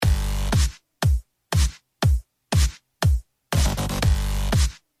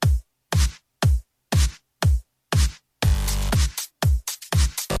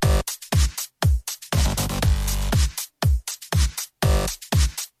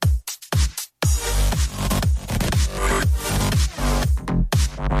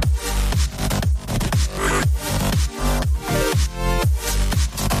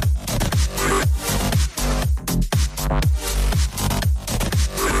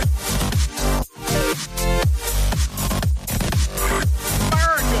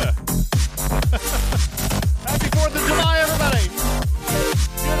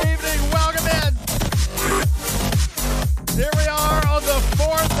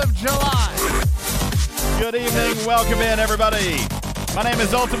Good evening. Welcome in, everybody. My name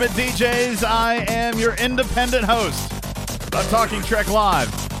is Ultimate DJs. I am your independent host of Talking Trek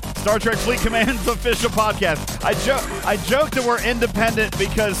Live, Star Trek Fleet Command's official podcast. I joke that we're independent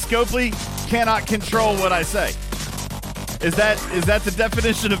because Scopely cannot control what I say. Is that the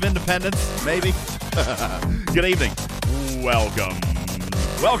definition of independence? Maybe. Good evening.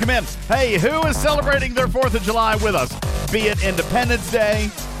 Welcome in. Hey, who is celebrating their 4th of July with us? Be it Independence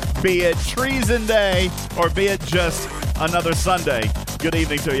Day, be it Treason Day, or be it just another Sunday. Good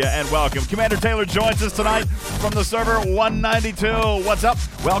evening to you and welcome. Commander Taylor joins us tonight from the server 192. What's up?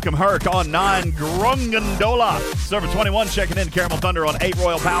 Welcome Herc on 9, Grongandola. Server 21 checking in, Caramel Thunder on 8,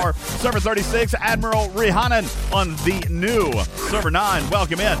 Royal Power. Server 36, Admiral Rihannan on the new. Server 9,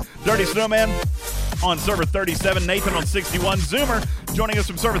 welcome in. Dirty Snowman on server 37, Nathan on 61, Zoomer joining us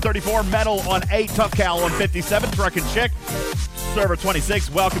from server 34, Metal on 8, Tough Cal on 57, Truck and Chick. Server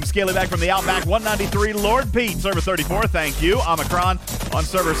 26, welcome Scaly back from the Outback 193, Lord Pete, server 34, thank you. Omicron on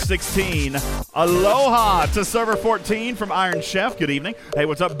server 16. Aloha to server 14 from Iron Chef, good evening. Hey,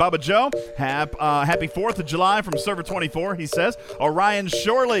 what's up, Bubba Joe? Happy 4th of July from server 24, he says. Orion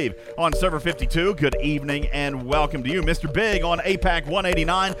Shoreleave on server 52, good evening and welcome to you. Mr. Big on APAC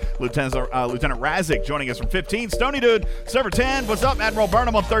 189, Lieutenant Razik joining us from 15. Stony Dude, server 10, what's up? Admiral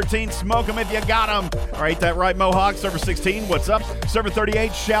Burnham on 13, smoke him if you got him. All right, that right, Mohawk, server 16, what's up? Server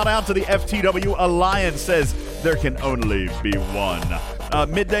 38, shout out to the FTW Alliance, says there can only be one.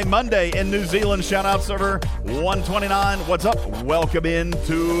 Midday Monday in New Zealand, shout out server 129, what's up? Welcome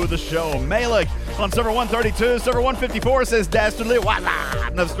into the show. Malik on server 132, server 154 says Dastardly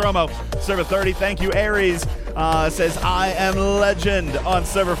Wala Nostromo. Server 30, thank you. Aries says I am legend on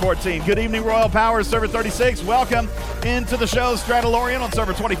server 14. Good evening, Royal Power, server 36. Welcome into the show. Stradalorian on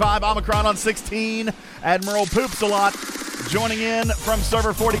server 25, Omicron on 16, Admiral Poops a lot joining in from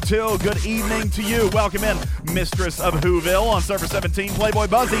server 42. Good evening to you. Welcome in, Mistress of Whoville on server 17. Playboy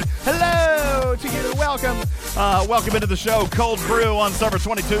Buzzy, hello to you. Welcome. Welcome into the show. Cold Brew on server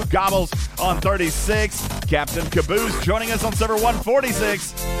 22. Gobbles on 36. Captain Caboose joining us on server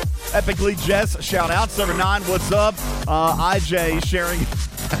 146. Epically Jess, shout out. Server 9, what's up? IJ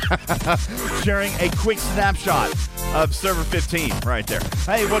sharing a quick snapshot of server 15 right there.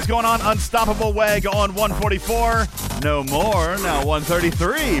 Hey, what's going on? Unstoppable Weg on 144. No more. Now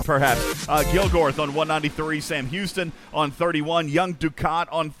 133, perhaps. Gilgorth on 193. Sam Houston on 31. Young Ducat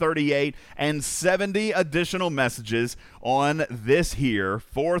on 38. And 70 additional messages on this here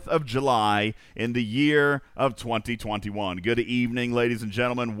 4th of July in the year of 2021. Good evening, ladies and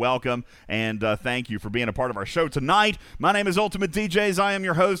gentlemen. Welcome, and thank you for being a part of our show tonight. My name is Ultimate DJs. I am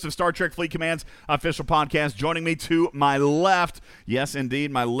your host of Star Trek Fleet Command's official podcast. Joining me to my left, yes,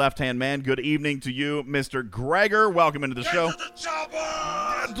 indeed, my left-hand man. Good evening to you, Mr. Gregor. Welcome into the show. Get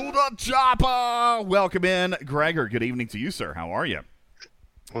to the chopper! Welcome in, Gregor. Good evening to you, sir. How are you?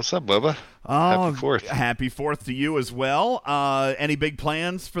 What's up, Bubba? Happy 4th. Happy 4th to you as well. Any big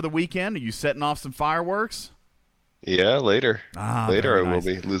plans for the weekend? Are you setting off some fireworks? Yeah, later. Later I nice.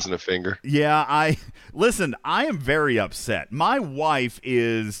 will be losing a finger. Yeah, I am very upset. My wife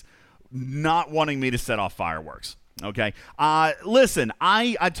is not wanting me to set off fireworks. Okay. Listen,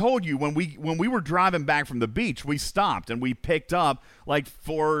 I told you when we were driving back from the beach, we stopped and we picked up like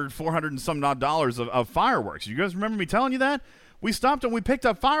 $400 and some odd dollars of fireworks. You guys remember me telling you that? We stopped and we picked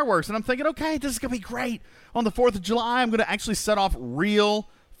up fireworks, and I'm thinking, okay, this is going to be great. On the 4th of July, I'm going to actually set off real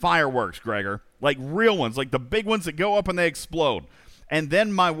fireworks, Gregor. Like real ones, like the big ones that go up and they explode. And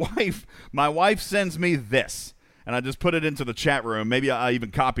then my wife sends me this, and I just put it into the chat room. Maybe I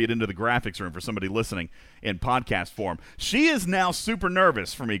even copy it into the graphics room for somebody listening in podcast form. She is now super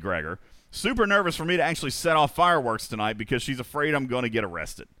nervous for me, Gregor. Super nervous for me to actually set off fireworks tonight because she's afraid I'm going to get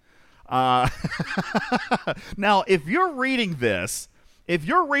arrested. Now, if you're reading this,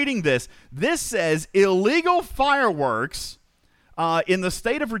 this says illegal fireworks in the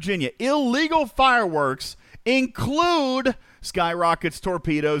state of Virginia. Illegal fireworks include skyrockets,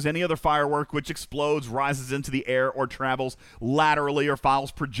 torpedoes, any other firework which explodes, rises into the air, or travels laterally, or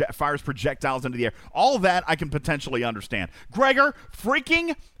fires projectiles into the air. All of that I can potentially understand. Gregor,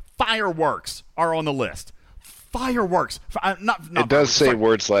 freaking fireworks are on the list. Fireworks. It does say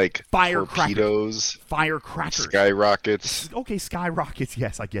words like torpedoes, firecrackers, skyrockets. Okay, skyrockets.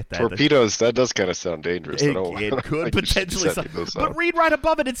 Yes, I get that. Torpedoes. That does kind of sound dangerous. It could potentially sound. But read right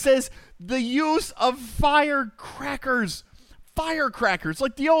above it. It says the use of firecrackers. Firecrackers,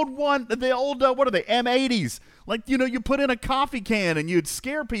 like the old what are they? M80s. Like, you put in a coffee can and you'd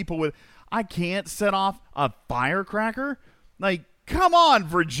scare people with. I can't set off a firecracker. Like, come on,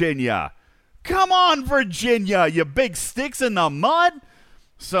 Virginia. Come on, Virginia, you big sticks in the mud.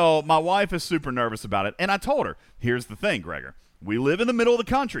 So my wife is super nervous about it, and I told her, here's the thing, Gregor. We live in the middle of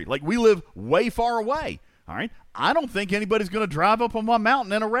the country. Like, we live way far away, all right? I don't think anybody's going to drive up on my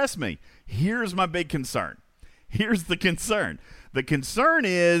mountain and arrest me. Here's my big concern. Here's the concern. The concern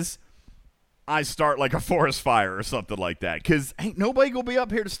is I start like a forest fire or something like that, because ain't nobody going to be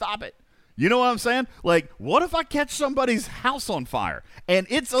up here to stop it. You know what I'm saying? Like, what if I catch somebody's house on fire? And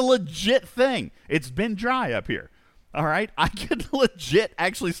it's a legit thing. It's been dry up here. All right? I could legit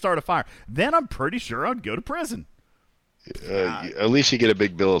actually start a fire. Then I'm pretty sure I'd go to prison. At least you get a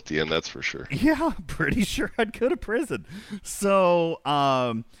big bill at the end, that's for sure. Yeah, I'm pretty sure I'd go to prison. So,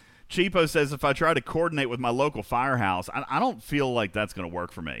 Cheapo says if I try to coordinate with my local firehouse, I don't feel like that's going to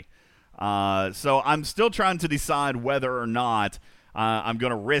work for me. So I'm still trying to decide whether or not I'm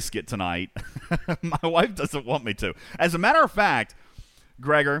going to risk it tonight. My wife doesn't want me to. As a matter of fact,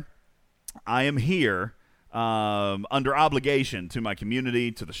 Gregor, I am here under obligation to my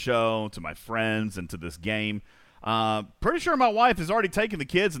community, to the show, to my friends, and to this game. Pretty sure my wife has already taken the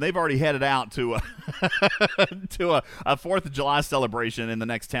kids, and they've already headed out to a 4th of July celebration in the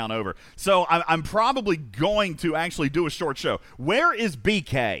next town over. So I'm probably going to actually do a short show. Where is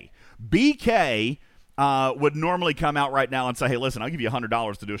BK? BK would normally come out right now and say, hey, listen, I'll give you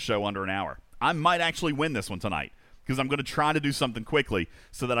 $100 to do a show under an hour. I might actually win this one tonight, because I'm going to try to do something quickly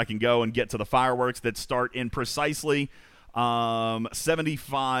so that I can go and get to the fireworks that start in precisely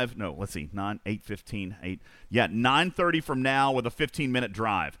 75, no, let's see, 9:30 from now with a 15-minute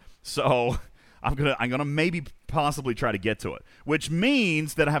drive. So I'm gonna maybe possibly try to get to it, which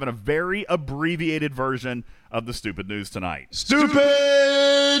means that I'm having a very abbreviated version of the stupid news tonight.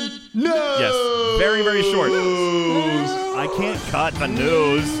 Stupid news! Yes, very, very short. I can't cut the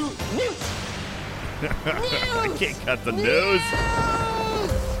news. I can't cut the news.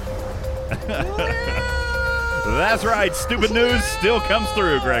 That's right. Stupid news still comes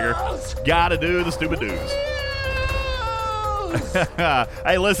through, Gregor. Gotta do the stupid news.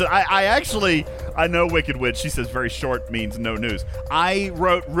 Hey, listen, I know Wicked Witch. She says very short means no news. I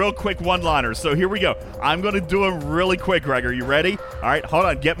wrote real quick one-liners, so here we go. I'm going to do them really quick, Gregor. You ready? All right, hold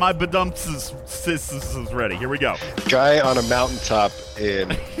on. Get my badumps ready. Here we go. Guy on a mountaintop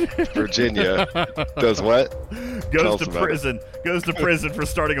in Virginia does what? Goes to prison. Goes to prison for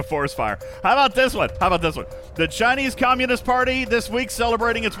starting a forest fire. How about this one? The Chinese Communist Party this week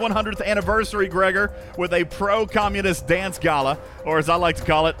celebrating its 100th anniversary, Gregor, with a pro-communist dance gala, or as I like to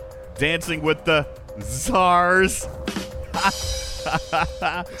call it, Dancing with the Czars. That's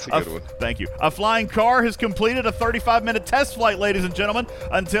a good one. Thank you. A flying car has completed a 35-minute test flight, ladies and gentlemen.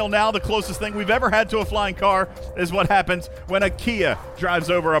 Until now, the closest thing we've ever had to a flying car is what happens when a Kia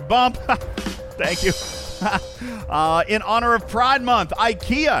drives over a bump. Thank you. In honor of Pride Month,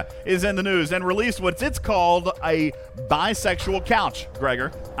 IKEA is in the news and released what it's called a bisexual couch,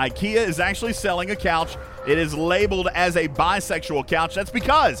 Gregor. IKEA is actually selling a couch. It is labeled as a bisexual couch. That's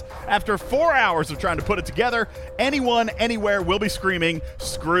because after 4 hours of trying to put it together, anyone, anywhere will be screaming,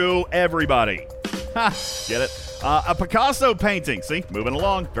 screw everybody. Get it? A Picasso painting. See, moving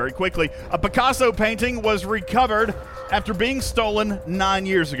along very quickly. A Picasso painting was recovered after being stolen 9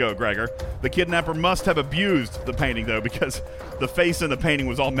 years ago, Gregor. The kidnapper must have abused the painting, though, because the face in the painting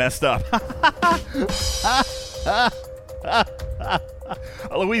was all messed up.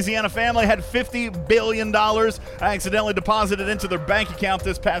 A Louisiana family had $50 billion accidentally deposited into their bank account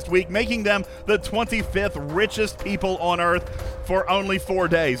this past week, making them the 25th richest people on earth for only 4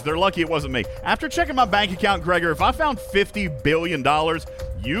 days. They're lucky it wasn't me. After checking my bank account, Gregor, if I found $50 billion,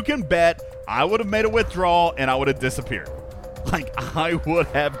 you can bet I would have made a withdrawal and I would have disappeared. Like, I would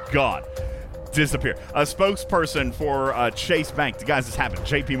have gone. Disappear. A spokesperson for Chase Bank, the guys, this happened,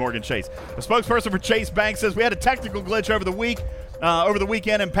 JP Morgan Chase. A spokesperson for Chase Bank says we had a technical glitch over the weekend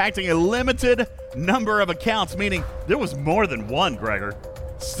impacting a limited number of accounts, meaning there was more than one, Gregor.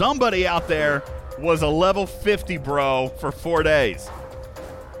 Somebody out there was a level 50 bro for 4 days.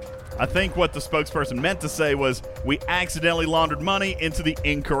 I think what the spokesperson meant to say was we accidentally laundered money into the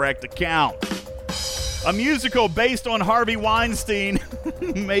incorrect account. A musical based on Harvey Weinstein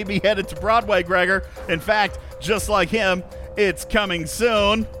may be headed to Broadway, Gregor. In fact, just like him, it's coming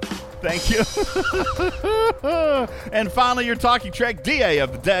soon. Thank you. And finally, your Talking Trek DA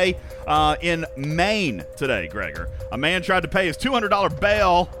of the day in Maine today, Gregor. A man tried to pay his $200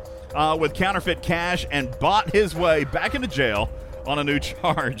 bail with counterfeit cash and bought his way back into jail on a new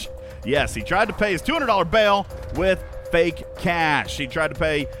charge. Yes, he tried to pay his $200 bail with fake cash. He tried to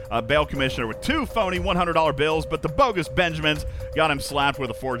pay a bail commissioner with 2 phony $100 bills, but the bogus Benjamins got him slapped with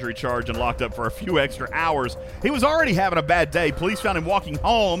a forgery charge and locked up for a few extra hours. He was already having a bad day. Police found him walking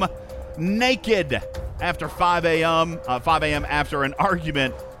home naked after 5 a.m. After an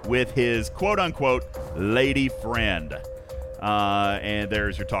argument with his quote-unquote lady friend. And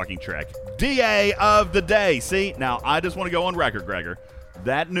there's your talking track. DA of the day. See, now I just want to go on record, Gregor.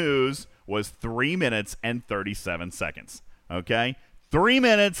 That news was 3 minutes and 37 seconds. Okay? 3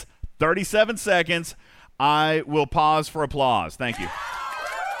 minutes, 37 seconds. I will pause for applause. Thank you.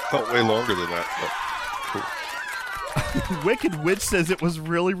 Felt way longer than that. But cool. Wicked Witch says it was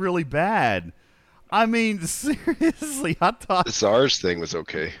really, really bad. I mean, seriously, I thought... The SARS thing was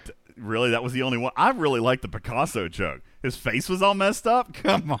okay. Really? That was the only one? I really liked the Picasso joke. His face was all messed up?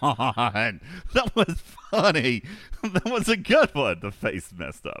 Come on. That was funny. That was a good one. The face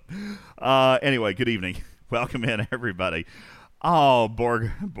messed up. Anyway, good evening. Welcome in, everybody. Oh,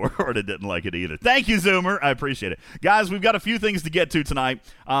 Borgorda didn't like it either. Thank you, Zoomer. I appreciate it. Guys, we've got a few things to get to tonight.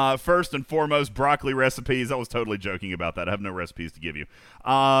 First and foremost, broccoli recipes. I was totally joking about that. I have no recipes to give you.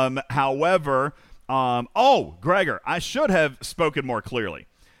 However, Gregor, I should have spoken more clearly.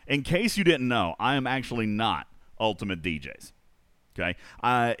 In case you didn't know, I am actually not Ultimate DJs. Okay?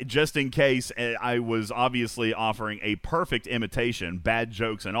 Just in case, I was obviously offering a perfect imitation, bad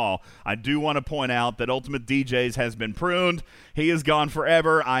jokes and all. I do want to point out that Ultimate DJs has been pruned. He is gone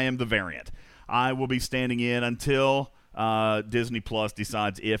forever. I am the variant. I will be standing in until Disney Plus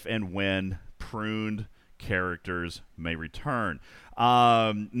decides if and when pruned characters may return.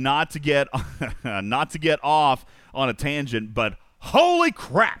 Not to get off on a tangent, but holy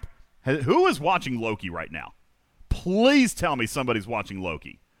crap! Who is watching Loki right now? Please tell me somebody's watching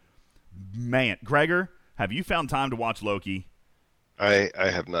Loki. Man, Gregor, have you found time to watch Loki? I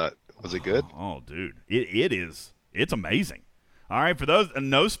have not. Was it good? Oh, dude. It is. It's amazing. All right, for those,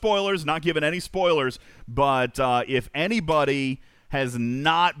 no spoilers, not giving any spoilers, but if anybody has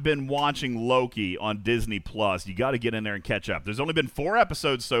not been watching Loki on Disney Plus, you got to get in there and catch up. There's only been 4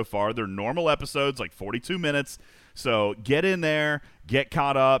 episodes so far. They're normal episodes, like 42 minutes. So get in there, get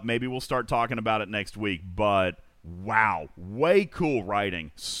caught up. Maybe we'll start talking about it next week, but wow, way cool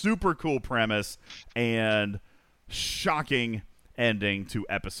writing, super cool premise, and shocking ending to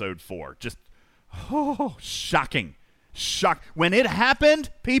episode 4. Just, shocking. When it happened,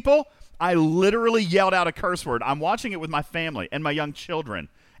 people, I literally yelled out a curse word. I'm watching it with my family and my young children,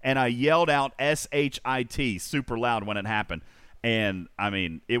 and I yelled out SHIT super loud when it happened. And, I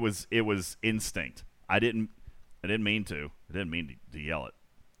mean, it was instinct. I didn't mean to. I didn't mean to yell it.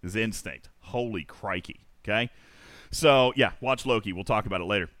 It was instinct. Holy crikey. Okay? So, yeah, watch Loki. We'll talk about it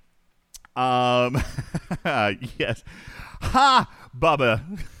later. Yes. Ha!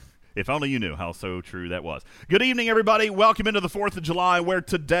 Bubba. If only you knew how so true that was. Good evening, everybody. Welcome into the 4th of July, where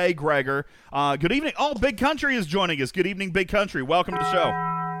today, Gregor, good evening. Oh, Big Country is joining us. Good evening, Big Country. Welcome to the show.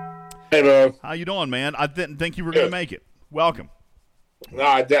 Hey, man. How you doing, man? I didn't think you were going to make it. Welcome. No,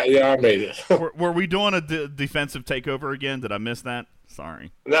 I made it. were we doing a defensive takeover again? Did I miss that?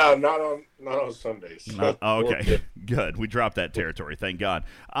 Sorry. No, not on Sundays. Okay, good. We dropped that territory. Thank God.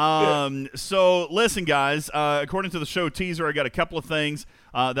 Yeah. So listen, guys. According to the show teaser, I got a couple of things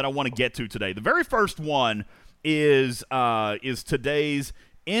that I want to get to today. The very first one is today's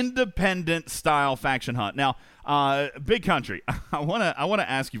independent style faction hunt. Now, Big Country, I want to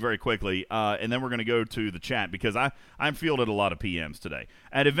ask you very quickly, and then we're going to go to the chat because I fielded a lot of PMs today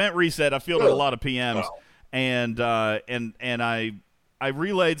at Event Reset. I fielded a lot of PMs, and I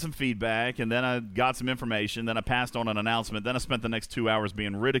relayed some feedback, and then I got some information, then I passed on an announcement, then I spent the next 2 hours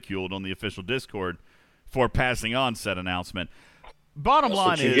being ridiculed on the official Discord for passing on said announcement. Bottom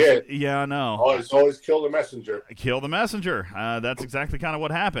line is, yeah, I know. Always kill the messenger. Kill the messenger. That's exactly kind of what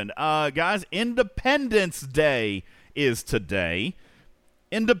happened. Guys, Independence Day is today.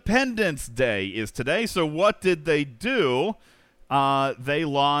 Independence Day is today. So what did they do? They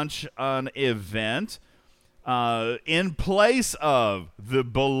launch an event in place of the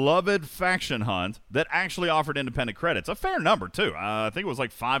beloved faction hunt that actually offered independent credits. A fair number, too. I think it was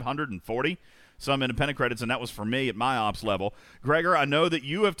like 540 some independent credits, and that was for me at my ops level. Gregor, I know that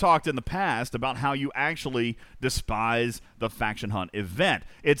you have talked in the past about how you actually despise the faction hunt event.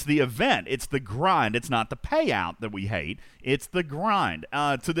 It's the event. It's the grind. It's not the payout that we hate. It's the grind.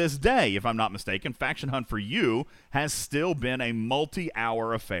 To this day, if I'm not mistaken, faction hunt for you has still been a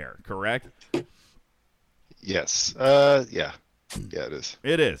multi-hour affair, correct? Yes. Yeah, it is.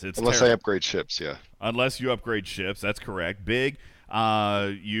 It is. It's Unless terrible. I upgrade ships, yeah. Unless you upgrade ships, that's correct. Big.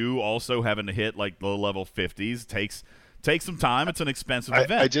 You also having to hit like the level 50s takes some time. It's an expensive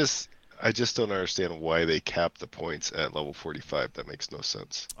event. I just don't understand why they cap the points at level 45. That makes no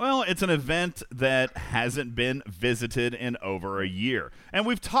sense. Well, it's an event that hasn't been visited in over a year. And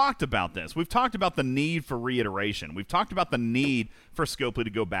we've talked about this. We've talked about the need for reiteration. We've talked about the need for Scopely to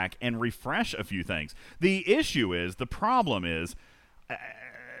go back and refresh a few things. The problem is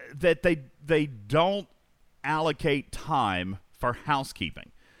that they don't allocate time for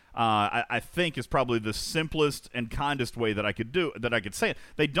housekeeping. I think is probably the simplest and kindest way that I could say it.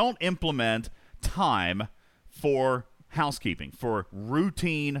 They don't implement time for housekeeping, for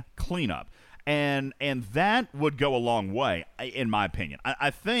routine cleanup, and that would go a long way, in my opinion. I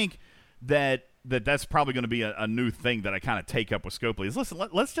think that's probably going to be a new thing that I kind of take up with Scopely. Is listen,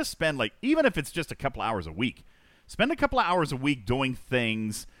 let's just spend even if it's just a couple hours a week, spend a couple of hours a week doing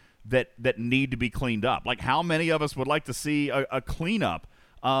things that need to be cleaned up. Like, how many of us would like to see a cleanup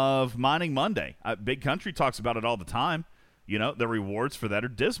of Mining Monday? Big Country talks about it all the time. The rewards for that are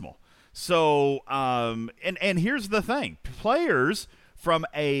dismal. So, and here's the thing. Players from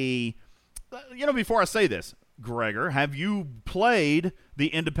before I say this, Gregor, have you played the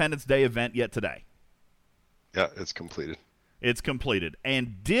Independence Day event yet today? Yeah, it's completed. It's completed.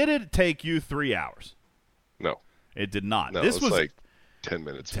 And did it take you 3 hours? No. It did not. No, this was like 10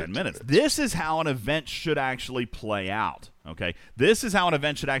 minutes. 10 minutes. This is how an event should actually play out, okay? This is how an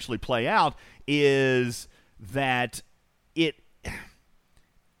event should actually play out, is that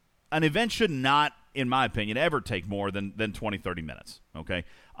an event should not, in my opinion, ever take more than 20, 30 minutes, okay?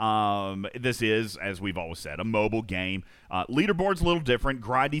 This is, as we've always said, a mobile game. Leaderboard's a little different.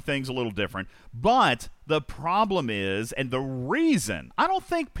 Grindy thing's a little different. But the problem is, and the reason, I don't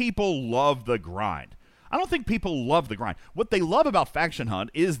think people love the grind. What they love about Faction Hunt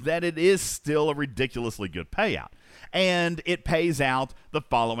is that it is still a ridiculously good payout. And it pays out the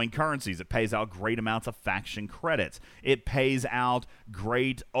following currencies. It pays out great amounts of faction credits. It pays out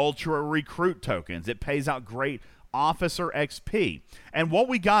great Ultra Recruit tokens. It pays out great Officer XP. And what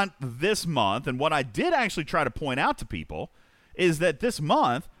we got this month, and what I did actually try to point out to people, is that this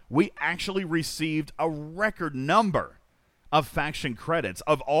month we actually received a record number of faction credits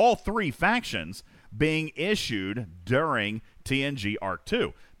of all three factions being issued during TNG Arc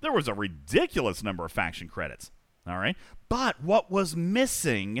 2. There was a ridiculous number of faction credits, all right? But what was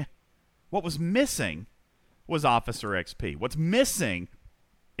missing was Officer XP. What's missing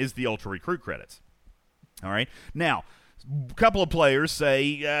is the Ultra Recruit credits, all right? Now, a couple of players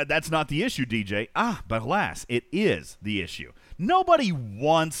say, that's not the issue, DJ. But alas, it is the issue. Nobody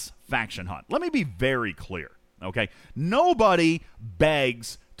wants Faction Hunt. Let me be very clear, okay? Nobody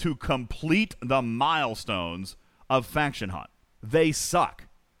begs to complete the milestones of Faction Hunt. They suck,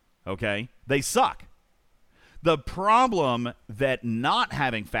 okay? They suck. The problem that not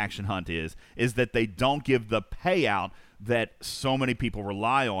having Faction Hunt is that they don't give the payout that so many people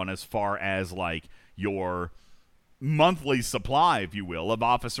rely on, as far as like your monthly supply, if you will, of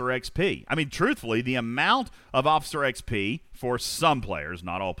Officer XP. I mean, truthfully, the amount of Officer XP for some players,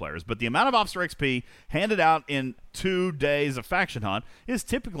 not all players, but the amount of Officer XP handed out in 2 days of Faction Hunt is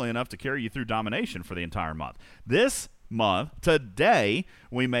typically enough to carry you through domination for the entire month. This month, today,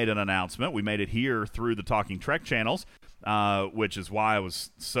 we made an announcement. We made it here through the Talking Trek channels, which is why I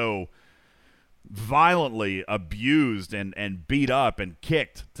was so violently abused and beat up and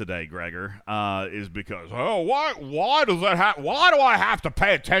kicked today, Gregor, is because, why does that happen? Why do I have to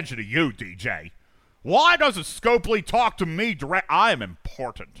pay attention to you, DJ? Why doesn't Scopely talk to me direct? I am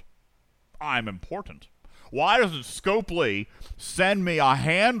important. Why doesn't Scopely send me a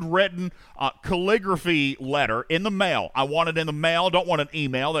handwritten calligraphy letter in the mail? I want it in the mail. Don't want an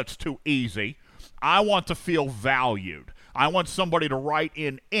email. That's too easy. I want to feel valued. I want somebody to write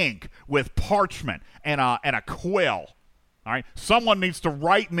in ink with parchment and a quill. All right? Someone needs to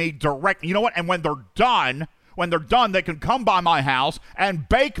write me direct. You know what? And when they're done, they can come by my house and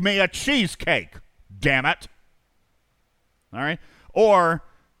bake me a cheesecake. Damn it. All right? Or,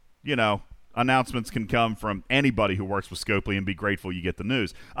 announcements can come from anybody who works with Scopely, and be grateful you get the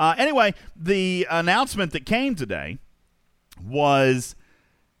news. Anyway, the announcement that came today was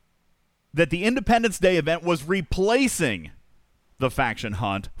that the Independence Day event was replacing the Faction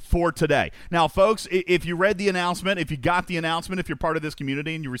Hunt for today. Now, folks, if you read the announcement, if you got the announcement, if you're part of this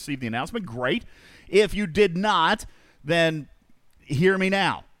community and you received the announcement, great. If you did not, then hear me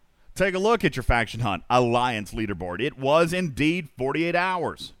now. Take a look at your Faction Hunt Alliance leaderboard. It was indeed 48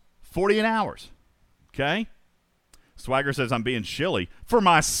 hours. 48 hours. Okay? Swagger says I'm being shilly. For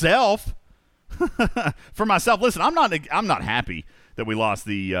myself, listen, I'm not happy that we lost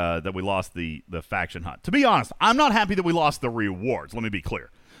the Faction Hunt. To be honest, I'm not happy that we lost the rewards. Let me be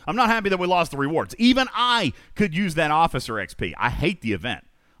clear. I'm not happy that we lost the rewards. Even I could use that Officer XP. I hate the event.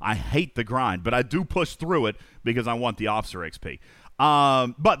 I hate the grind, but I do push through it because I want the officer XP.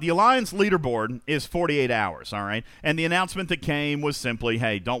 But the Alliance leaderboard is 48 hours, all right? And the announcement that came was simply,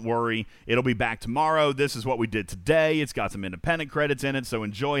 hey, don't worry, it'll be back tomorrow. This is what we did today. It's got some independent credits in it, so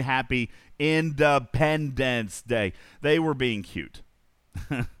enjoy Happy Independence Day. They were being cute.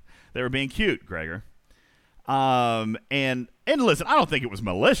 They were being cute, Gregor. And listen, I don't think it was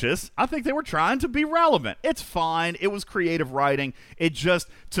malicious. I think they were trying to be relevant. It's fine. It was creative writing. It just,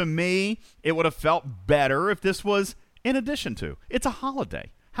 to me, it would have felt better if this was in addition to. It's a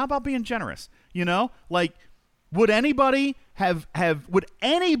holiday. How about being generous? You know, like, would anybody have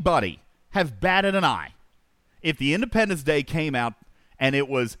batted an eye if the Independence Day came out and it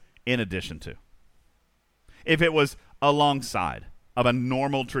was in addition to? If it was alongside of a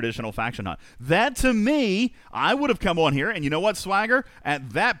normal traditional faction hunt. That, to me, I would have come on here, and you know what, Swagger? At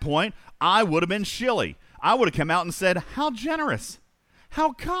that point, I would have been shilly. I would have come out and said, how generous,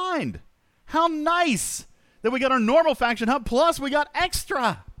 how kind, how nice that we got our normal faction hunt, plus we got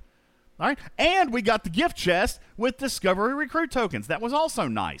extra. All right? And we got the gift chest with Discovery Recruit tokens. That was also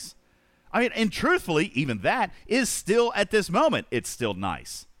nice. I mean, and truthfully, even that is still, at this moment, it's still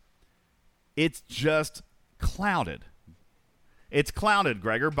nice. It's just clouded. It's clouded,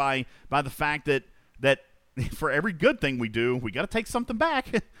 Gregor, by the fact that for every good thing we do, we got to take something back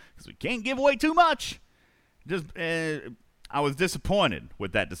because we can't give away too much. Just I was disappointed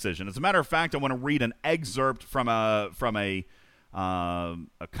with that decision. As a matter of fact, I want to read an excerpt from a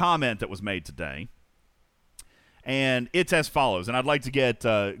comment that was made today, and it's as follows. And I'd like to get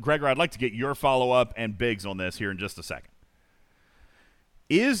Gregor, I'd like to get your follow up and Biggs on this here in just a second.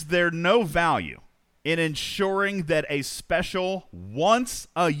 Is there no value in ensuring that a special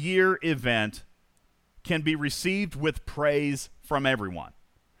once-a-year event can be received with praise from everyone?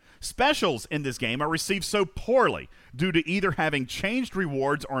 Specials in this game are received so poorly due to either having changed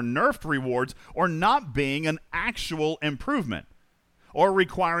rewards or nerfed rewards or not being an actual improvement, or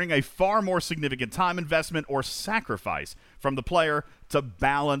requiring a far more significant time investment or sacrifice from the player to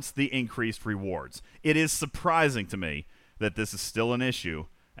balance the increased rewards. It is surprising to me that this is still an issue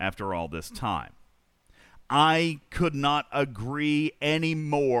after all this time. I could not agree any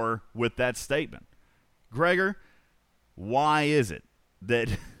more with that statement. Gregor, why is it that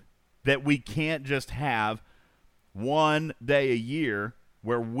we can't just have one day a year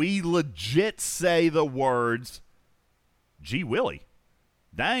where we legit say the words, gee willy,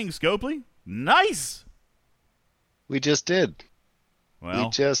 dang, Scopely, nice? We just did. Well, we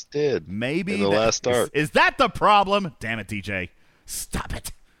just did. Maybe in the last start. Is that the problem? Damn it, DJ. Stop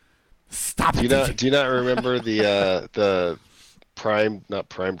it. Stop it. Do you not remember the not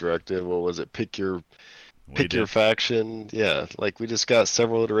Prime Directive? What was it? Pick your faction. Yeah, like we just got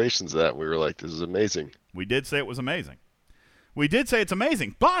several iterations of that. And we were like, this is amazing. We did say it was amazing. We did say it's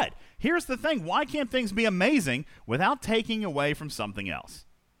amazing. But here's the thing: why can't things be amazing without taking away from something else?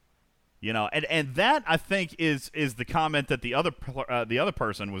 You know, and that I think is the comment that the other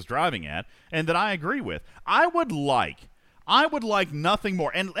person was driving at, and that I agree with. I would like nothing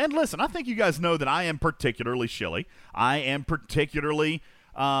more. And listen, I think you guys know that I am particularly shilly. I am particularly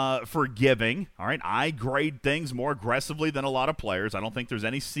forgiving. All right, I grade things more aggressively than a lot of players. I don't think there's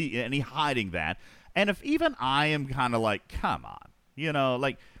any hiding that. And if even I am kind of like, come on, you know,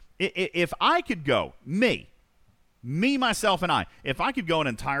 like if I could go, me, myself, and I, if I could go an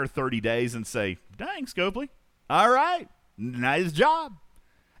entire 30 days and say, dang, Scopely, all right, nice job.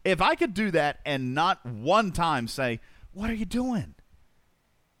 If I could do that and not one time say, what are you doing?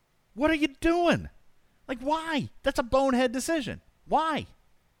 What are you doing? Like, why? That's a bonehead decision. Why?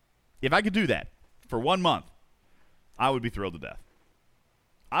 If I could do that for 1 month, I would be thrilled to death.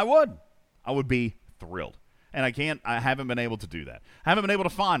 I would be thrilled. And I haven't been able to do that. I haven't been able to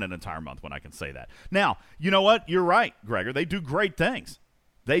find an entire month when I can say that. Now, you know what? You're right, Gregor. They do great things.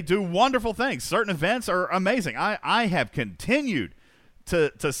 They do wonderful things. Certain events are amazing. I have continued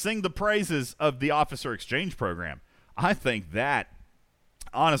to sing the praises of the Officer Exchange Program. I think that,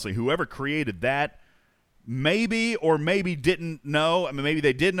 honestly, whoever created that maybe or maybe didn't know. I mean, maybe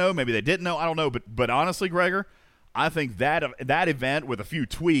they did know, maybe they didn't know. I don't know. But honestly, Gregor, I think that event with a few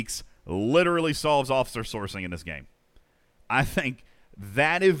tweaks literally solves officer sourcing in this game. I think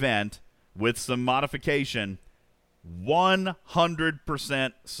that event with some modification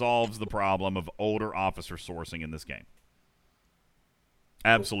 100% solves the problem of older officer sourcing in this game.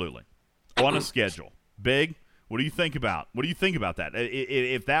 Absolutely. On a schedule. Big. What do you think about that?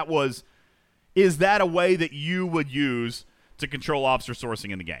 If that was, is that a way that you would use to control officer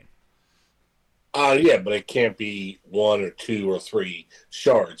sourcing in the game? Yeah, but it can't be 1 or 2 or 3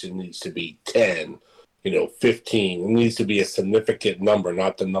 shards. It needs to be 10 15. It needs to be a significant number,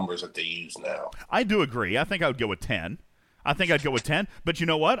 not the numbers that they use now. I do agree. I think I would go with 10. But you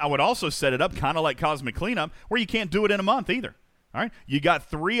know what? I would also set it up kind of like Cosmic Cleanup, where you can't do it in a month either. All right? You got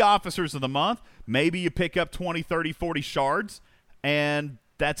 3 officers of the month. Maybe you pick up 20, 30, 40 shards, and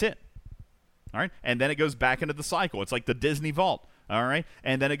that's it. All right? And then it goes back into the cycle. It's like the Disney Vault. All right?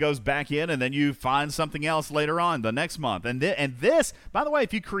 And then it goes back in, and then you find something else later on the next month. And this, by the way,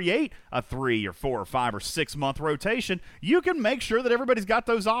 if you create a 3 or 4 or 5 or 6 month rotation, you can make sure that everybody's got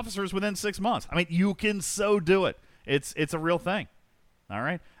those officers within 6 months. I mean, you can so do it. It's a real thing. All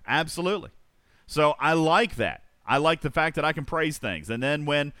right? Absolutely. So I like that. I like the fact that I can praise things. And then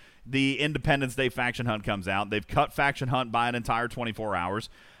when the Independence Day faction hunt comes out, they've cut faction hunt by an entire 24 hours,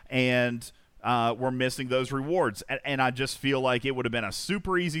 and we're missing those rewards. And I just feel like it would have been a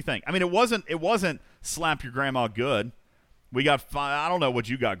super easy thing. I mean, it wasn't slap your grandma good. We got I don't know what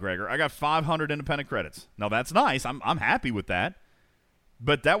you got, Gregor. I got 500 independent credits. Now that's nice. I'm happy with that.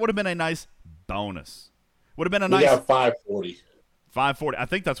 But that would have been a nice bonus. Would have been a nice. We got 540. 540. I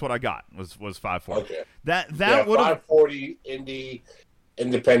think that's what I got. Was 540. Okay. That would have 540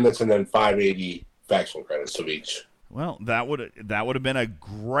 independents and then 580 faction credits of each. Well, that would have been a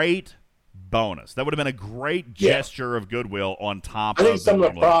great bonus. That would have been a great gesture of goodwill on top of. I think some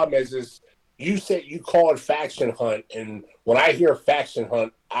of the problem is you said you call it faction hunt, and when I hear faction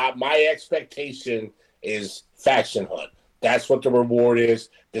hunt, my expectation is faction hunt. That's what the reward is.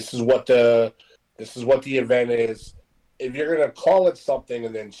 This is what the event is. If you're going to call it something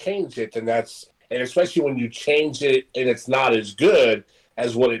and then change it, then and especially when you change it and it's not as good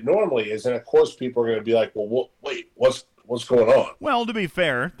as what it normally is, and of course people are going to be like, well, wait, what's going on? Well, to be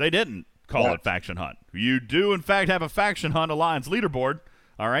fair, they didn't call it faction hunt. You do, in fact, have a faction hunt alliance leaderboard.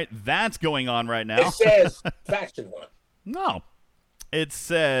 All right, that's going on right now. It says faction hunt. No, it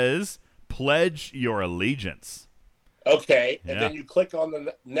says pledge your allegiance. Okay, and then you click on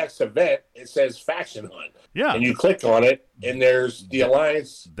the next event. It says faction hunt. Yeah, and you click on it, and there's the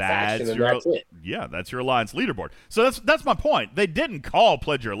alliance faction, and that's it. Yeah, that's your alliance leaderboard. So that's my point. They didn't call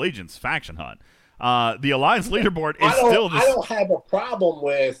pledge your allegiance faction hunt. The alliance leaderboard is still. I don't have a problem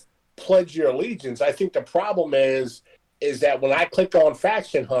with pledge your allegiance. I think the problem is that when I click on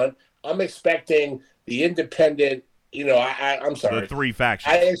faction hunt, I'm expecting the independent. I'm sorry, the 3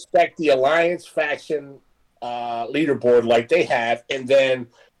 factions. I expect the alliance faction leaderboard like they have, and then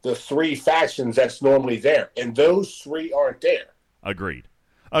the 3 factions that's normally there, and those 3 aren't there. Agreed.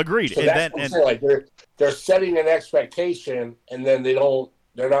 So and that's what I'm saying. Like they're setting an expectation, and then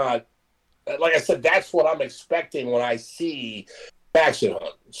they're not. Like I said, that's what I'm expecting when I see faction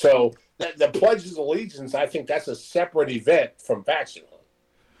hunt. So the pledges of allegiance, I think that's a separate event from faction hunt.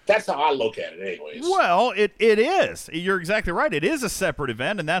 That's how I look at it anyways. Well, it is. You're exactly right. It is a separate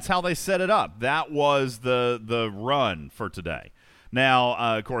event, and that's how they set it up. That was the run for today. Now,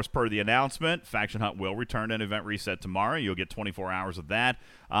 of course, per the announcement, Faction Hunt will return an event reset tomorrow. You'll get 24 hours of that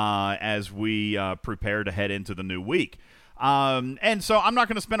as we prepare to head into the new week. And so I'm not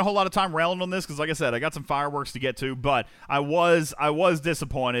going to spend a whole lot of time railing on this because, like I said, I got some fireworks to get to, but I was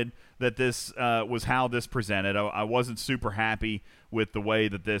disappointed that this was how this presented. I wasn't super happy with the way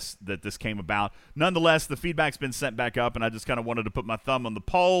that this came about. Nonetheless, the feedback's been sent back up, and I just kind of wanted to put my thumb on the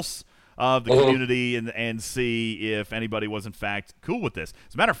pulse of the community and see if anybody was, in fact, cool with this.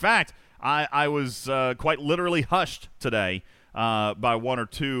 As a matter of fact, I was quite literally hushed today by 1 or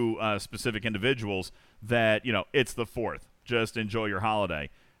 2 specific individuals that, it's the 4th. Just enjoy your holiday.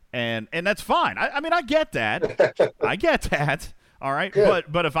 And that's fine. I mean, I get that. I get that. All right.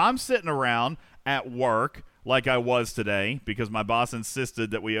 But if I'm sitting around at work like I was today because my boss insisted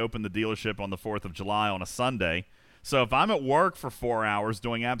that we open the dealership on the 4th of July on a Sunday. So if I'm at work for 4 hours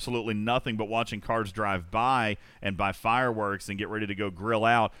doing absolutely nothing but watching cars drive by and buy fireworks and get ready to go grill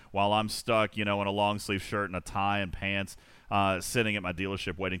out while I'm stuck, in a long sleeve shirt and a tie and pants sitting at my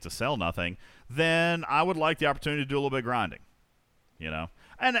dealership waiting to sell nothing, then I would like the opportunity to do a little bit of grinding,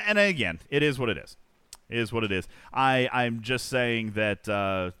 And again, it is what it is. It is what it is. I'm just saying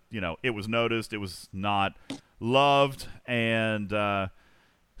that, it was noticed. It was not loved. And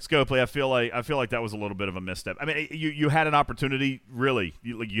Scopely, I feel like that was a little bit of a misstep. I mean, you had an opportunity, really.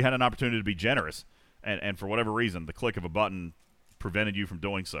 You had an opportunity to be generous. And for whatever reason, the click of a button prevented you from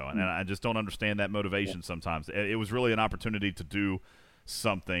doing so. And I just don't understand that motivation sometimes. It was really an opportunity to do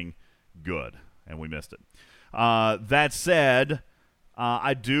something good, and we missed it. That said,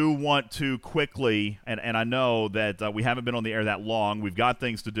 I do want to quickly, and I know that we haven't been on the air that long. We've got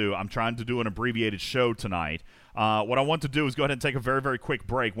things to do. I'm trying to do an abbreviated show tonight. What I want to do is go ahead and take a very, very quick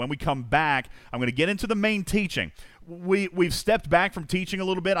break. When we come back, I'm going to get into the main teaching. We've stepped back from teaching a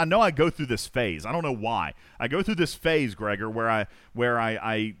little bit. I know I go through this phase. I don't know why. I go through this phase, Gregor, where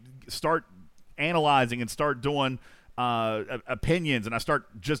I start analyzing and start doing opinions, and I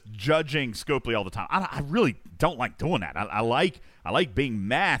start just judging Scopely all the time. I really don't like doing that. I like being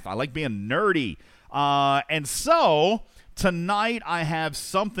math. I like being nerdy. And so tonight I have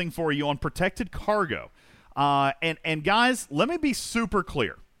something for you on protected cargo. And guys, let me be super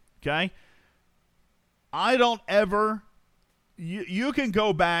clear, okay? I don't ever – you can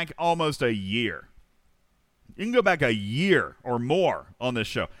go back almost a year. You can go back a year or more on this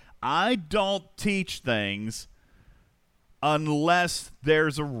show. I don't teach things unless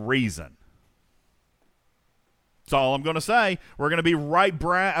there's a reason. That's all I'm going to say. We're going to be right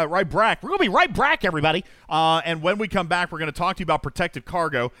back. We're going to be right back, everybody. And when we come back, we're going to talk to you about protected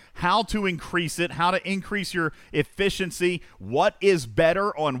cargo, how to increase it, how to increase your efficiency, what is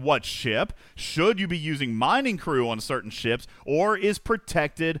better on what ship, should you be using mining crew on certain ships, or is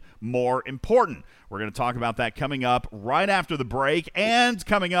protected more important? We're going to talk about that coming up right after the break, and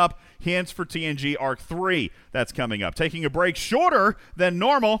coming up, hints for TNG Arc 3. That's coming up. Taking a break shorter than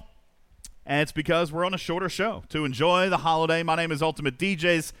normal. And it's because we're on a shorter show to enjoy the holiday. My name is Ultimate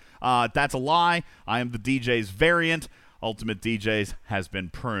DJs. That's a lie. I am the DJs variant. Ultimate DJs has been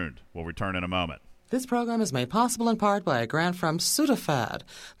pruned. We'll return in a moment. This program is made possible in part by a grant from Sudafed,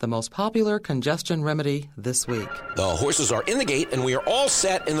 the most popular congestion remedy this week. The horses are in the gate, and we are all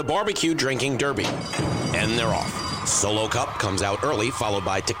set in the barbecue drinking derby. And they're off. Solo Cup comes out early, followed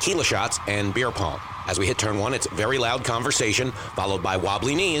by tequila shots and beer pong. As we hit turn one, it's very loud conversation, followed by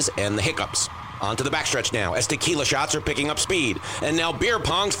wobbly knees and the hiccups. On to the backstretch now, as tequila shots are picking up speed. And now beer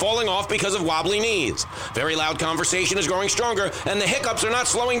pong's falling off because of wobbly knees. Very loud conversation is growing stronger, and the hiccups are not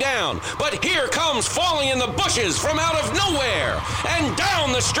slowing down. But here comes falling in the bushes from out of nowhere. And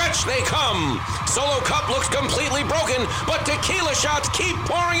down the stretch they come. Solo Cup looks completely broken, but tequila shots keep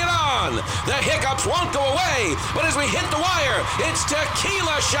pouring it on. The hiccups won't go away, but as we hit the wire, it's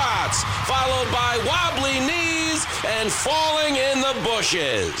tequila shots, followed by wobbly knees and falling in the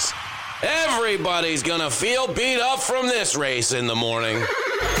bushes. Everybody's gonna feel beat up from this race in the morning.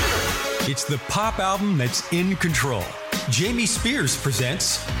 It's the pop album that's in control. Jamie Spears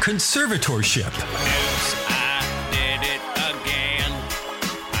presents Conservatorship. Oops, I did it again.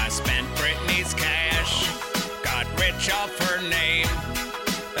 I spent Britney's cash, got rich off her name.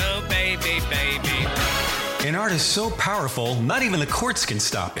 Oh, baby, baby. An artist so powerful, not even the courts can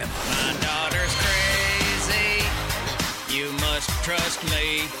stop him. My daughter's crazy. You must trust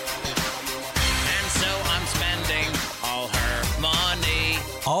me. So I'm spending all her money.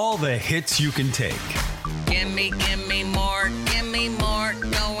 All the hits you can take. Gimme more,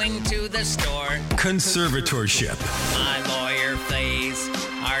 going to the store. Conservatorship. My lawyer fees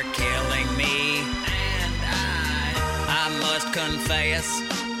are killing me. And I must confess,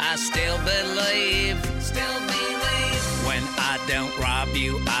 I still believe. When I don't rob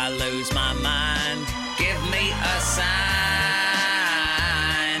you, I lose my mind. Give me a sign.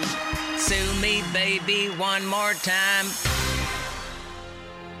 Sue me, baby, one more time.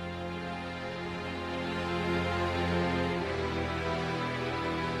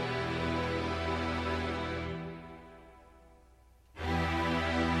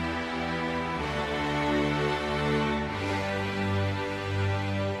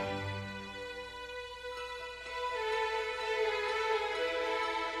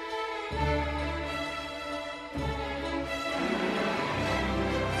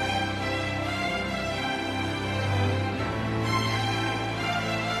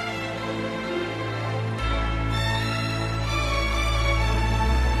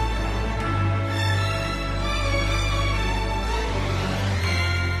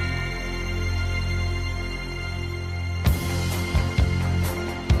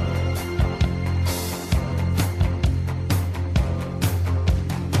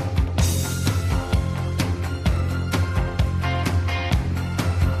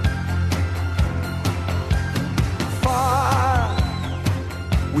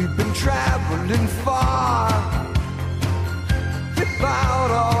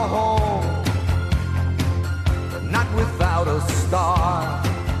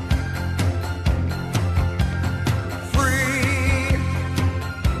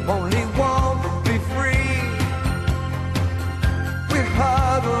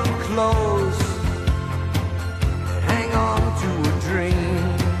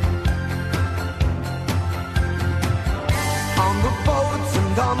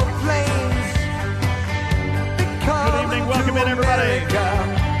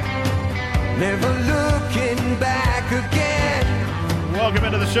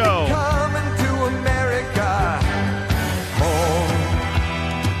 welcome into the show. Coming to America, home.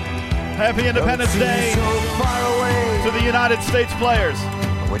 Happy Independence Day So far away. to the United States players.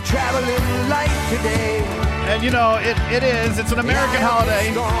 We're traveling light today. And you know, it's an American holiday.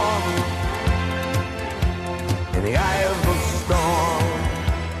 In the eye of the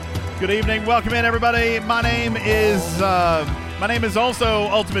storm. Good evening. Welcome in, everybody. My name is also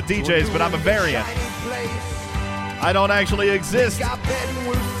Ultimate DJs, but I'm a variant. I don't actually exist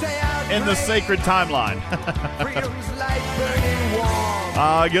in the sacred timeline.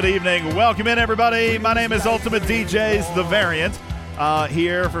 Good evening. Welcome in, everybody. My name is Ultimate DJs, the variant,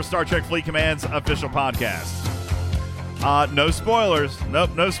 here for Star Trek Fleet Command's official podcast. No spoilers.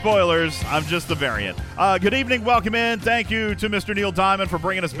 Nope, no spoilers. I'm just the variant. Good evening. Welcome in. Thank you to Mr. Neil Diamond for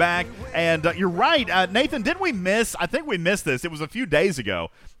bringing us back. And you're right. Nathan, didn't we miss? I think we missed this. It was a few days ago.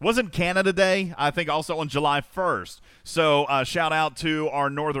 Wasn't Canada Day? I think also on July 1st. So shout out to our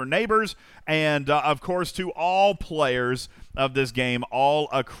northern neighbors and, of course, to all players of this game all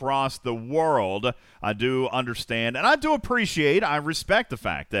across the world. I do understand, and I do appreciate, I respect the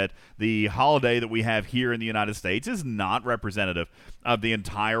fact that the holiday that we have here in the United States is not representative of the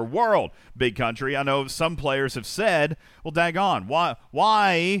entire world. Big country. I know some players have said, well, daggone, why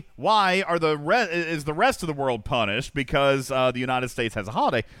are is the rest of the world punished because the United States has a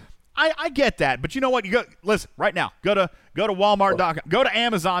holiday? I get that, but you know what? Listen, right now, go to Walmart.com, go to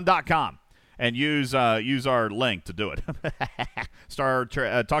Amazon.com. And use our link to do it.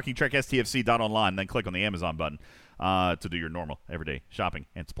 TalkingTrekSTFC.online, then click on the Amazon button to do your normal everyday shopping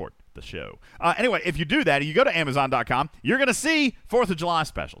and support the show. Anyway, if you do that, you go to Amazon.com, you're going to see 4th of July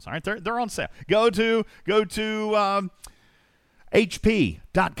specials. All right, they're on sale. Go to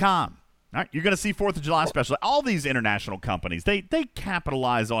HP.com. All right, you're going to see 4th of July special. All these international companies, they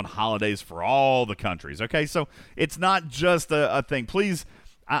capitalize on holidays for all the countries. Okay, so it's not just a thing. Please.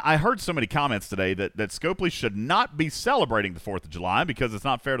 I heard so many comments today that Scopely should not be celebrating the 4th of July because it's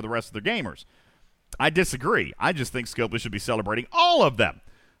not fair to the rest of their gamers. I disagree. I just think Scopely should be celebrating all of them.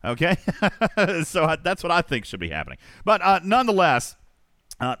 Okay? So that's what I think should be happening. But nonetheless,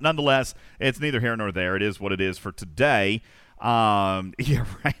 it's neither here nor there. It is what it is for today. Yeah,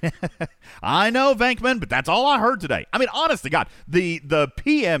 right. I know, Venkman, but that's all I heard today. I mean, honest to God, the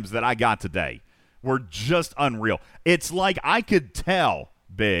PMs that I got today were just unreal. It's like I could tell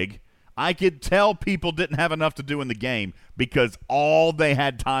people didn't have enough to do in the game because all they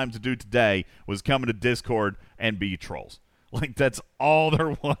had time to do today was come into Discord and be trolls. Like, that's all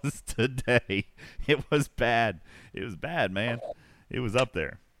there was today. It was bad. It was bad, man. It was up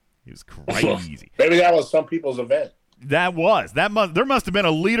there. It was crazy. Maybe that was some people's event. There must have been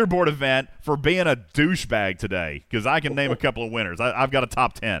a leaderboard event for being a douchebag today because I can name a couple of winners. I've got a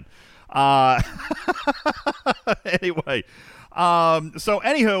top 10. Anyway. So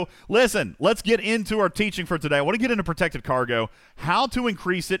anywho, listen, let's get into our teaching for today. I want to get into protected cargo, how to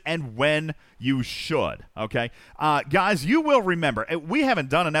increase it, and when you should, okay? Guys, you will remember, we haven't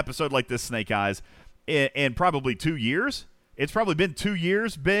done an episode like this, Snake Eyes, in probably 2 years. It's probably been 2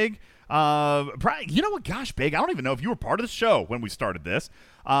 years, Big. You know what? Gosh, Big, I don't even know if you were part of the show when we started this.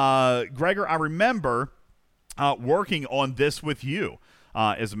 Gregor, I remember working on this with you,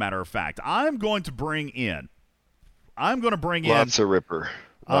 as a matter of fact. I'm going to bring in lots of Ripper.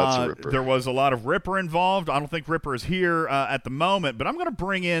 There was a lot of Ripper involved. I don't think Ripper is here at the moment, but I'm going to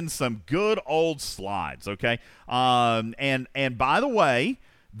bring in some good old slides, okay? And by the way,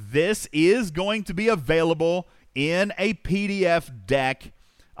 this is going to be available in a PDF deck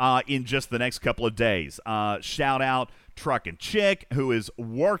in just the next couple of days. Shout out Truck and Chick, who is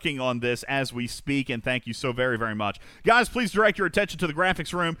working on this as we speak, and thank you so very, very much. Guys, please direct your attention to the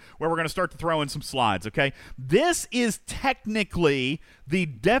graphics room where we're going to start to throw in some slides, okay? This is technically the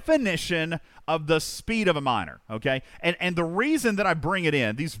definition of the speed of a miner, okay? And the reason that I bring it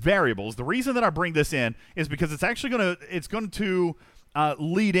in, these variables, the reason that I bring this in is because it's actually going to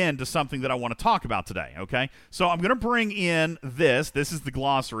lead into something that I want to talk about today, okay? So I'm going to bring in this. This is the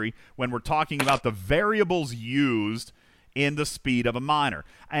glossary when we're talking about the variables used in the speed of a miner.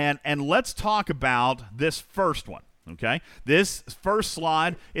 And let's talk about this first one, okay? This first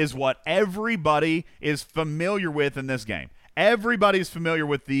slide is what everybody is familiar with in this game. Everybody's familiar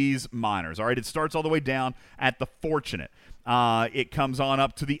with these miners, all right? It starts all the way down at the Fortunate. It comes on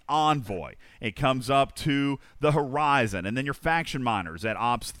up to the Envoy. It comes up to the Horizon, and then your faction miners at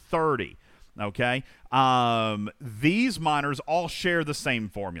Ops 30, okay? These miners all share the same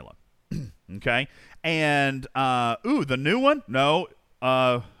formula, okay? And, the new one? No.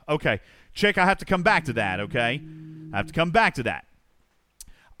 Okay. Chick, I have to come back to that, okay? I have to come back to that.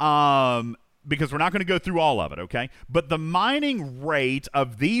 because we're not going to go through all of it, okay? But the mining rate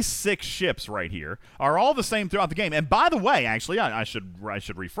of these 6 ships right here are all the same throughout the game. And by the way, actually, I should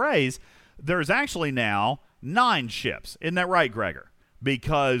rephrase, there's actually now 9 ships. Isn't that right, Gregor?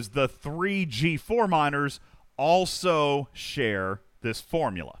 Because the 3 G4 miners also share this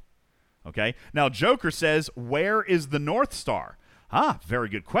formula, okay? Now, Joker says, where is the North Star? Very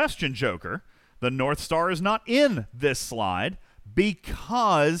good question, Joker. The North Star is not in this slide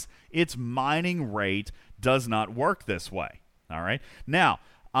because its mining rate does not work this way. All right. Now,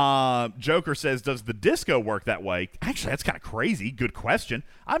 Joker says, does the disco work that way? Actually, that's kind of crazy. Good question.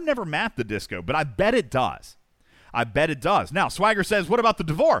 I've never mapped the disco, but I bet it does. Now, Swagger says, what about the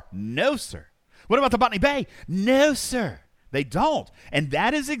Devore? No, sir. What about the Botany Bay? No, sir. They don't. And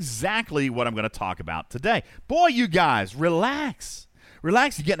that is exactly what I'm going to talk about today. Boy, you guys, relax.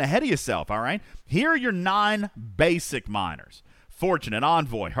 Relax, you're getting ahead of yourself, all right? Here are your 9 basic miners. Fortunate,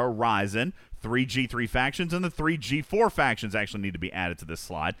 Envoy, Horizon, 3 G3 factions, and the 3 G4 factions actually need to be added to this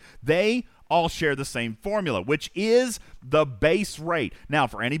slide. They all share the same formula, which is the base rate. Now,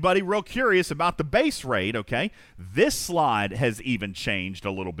 for anybody real curious about the base rate, okay, this slide has even changed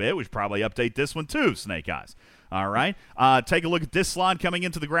a little bit. We should probably update this one too, Snake Eyes. All right. Take a look at this slide coming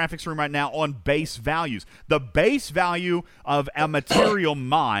into the graphics room right now on base values. The base value of a material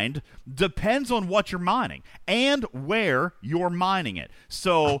mined depends on what you're mining and where you're mining it.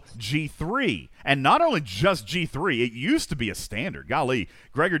 So G3, and not only just G3, it used to be a standard. Golly,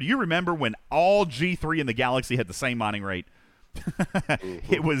 Gregor, do you remember when all G3 in the galaxy had the same mining rate?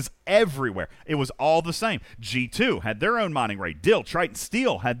 It was everywhere. It was all the same. G2 had their own mining rate. Dill, Triton,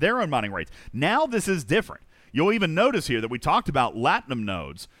 Steel had their own mining rates. Now this is different. You'll even notice here that we talked about Latinum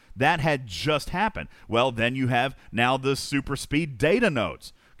nodes. That had just happened. Well, then you have now the super speed data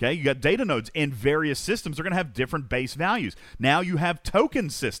nodes. Okay, you got data nodes in various systems. They're going to have different base values. Now you have token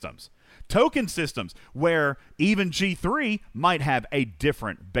systems. Token systems where even G3 might have a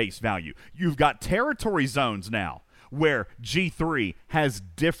different base value. You've got territory zones now where G3 has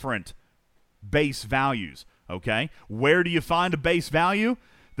different base values. Okay, where do you find a base value?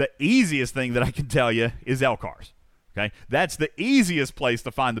 The easiest thing that I can tell you is LCARS. Okay, that's the easiest place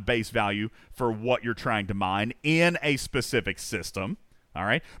to find the base value for what you're trying to mine in a specific system. All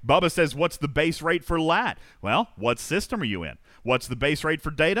right. Bubba says, what's the base rate for LAT? Well, what system are you in? What's the base rate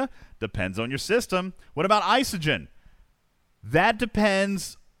for data? Depends on your system. What about Isogen? That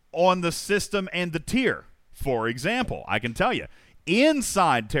depends on the system and the tier. For example, I can tell you,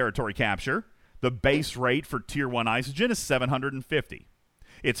 inside territory capture, the base rate for Tier 1 Isogen is 750.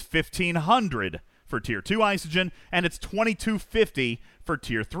 It's 1,500 for Tier 2 Isogen, and it's 2,250 for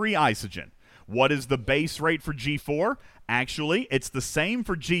Tier 3 Isogen. What is the base rate for G4? Actually, it's the same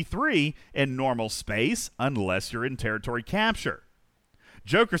for G3 in normal space, unless you're in territory capture.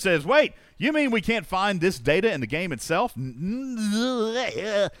 Joker says, wait, you mean we can't find this data in the game itself?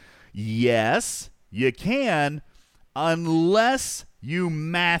 Yes, you can, unless you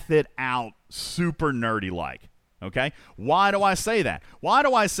math it out super nerdy-like. Okay? Why do I say that? Why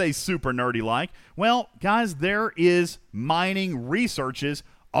do I say super nerdy-like? Well, guys, there is mining researches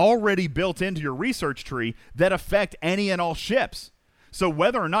already built into your research tree that affect any and all ships. So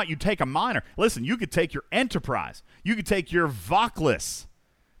whether or not you take a miner, listen, you could take your Enterprise. You could take your Voclus.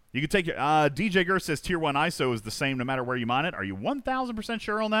 You could take your, DJ Gur says Tier 1 ISO is the same no matter where you mine it. Are you 1,000%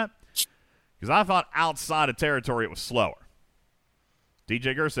 sure on that? Because I thought outside of territory it was slower.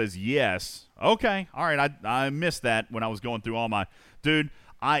 DJ Gur says yes. Okay, all right. I missed that when I was going through all my dude.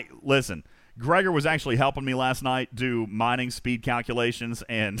 Listen. Gregor was actually helping me last night do mining speed calculations,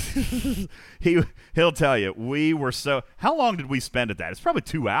 and he'll tell you we were so. How long did we spend at that? It's probably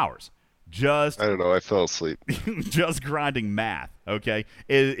 2 hours. I don't know. I fell asleep. Just grinding math. Okay,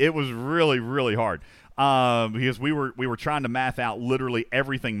 it was really really hard because we were trying to math out literally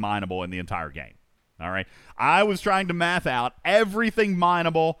everything mineable in the entire game. All right. I was trying to math out everything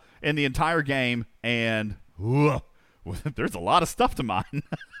mineable in the entire game, and there's a lot of stuff to mine.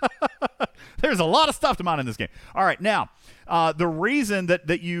 There's a lot of stuff to mine in this game. All right. Now, the reason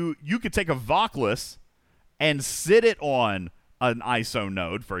that you could take a Voclus and sit it on an ISO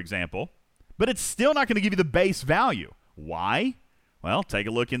node, for example, but it's still not going to give you the base value. Why? Well, take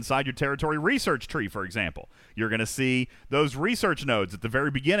a look inside your territory research tree, for example. You're going to see those research nodes at the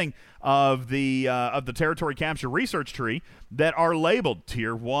very beginning of the territory capture research tree that are labeled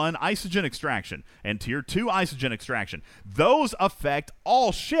Tier 1 Isogen Extraction and Tier 2 Isogen Extraction. Those affect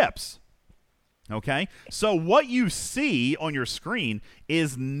all ships. Okay? So what you see on your screen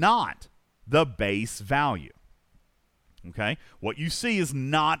is not the base value. Okay? What you see is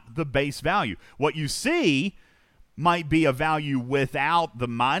not the base value. What you see might be a value without the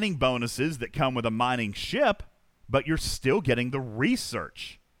mining bonuses that come with a mining ship, but you're still getting the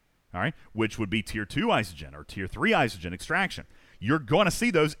research, all right, which would be Tier 2 Isogen or Tier 3 Isogen extraction. You're going to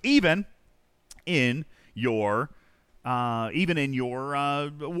see those even in your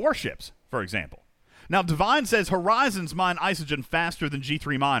warships, for example. Now, Divine says Horizons mine Isogen faster than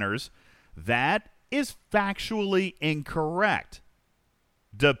G3 miners. That is factually incorrect,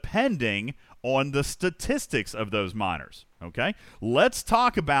 depending on the statistics of those miners, okay? Let's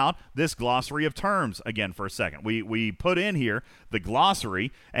talk about this glossary of terms again for a second. We put in here the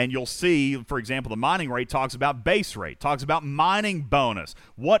glossary, and you'll see, for example, the mining rate talks about base rate, talks about mining bonus.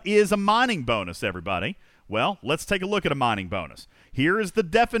 What is a mining bonus, everybody? Well, let's take a look at a mining bonus. Here is the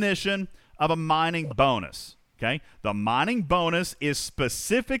definition of a mining bonus, okay? The mining bonus is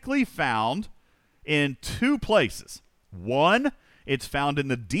specifically found in two places. One, it's found in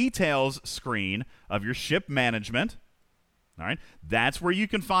the details screen of your ship management. All right, that's where you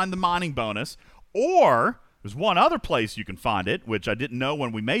can find the mining bonus. Or there's one other place you can find it, which I didn't know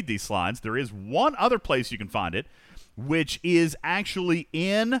when we made these slides. There is one other place you can find it, which is actually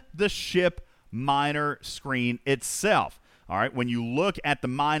in the ship miner screen itself. All right, when you look at the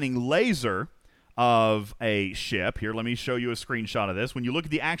mining laser of a ship, here, let me show you a screenshot of this. When you look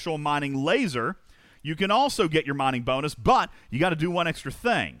at the actual mining laser, you can also get your mining bonus, but you got to do one extra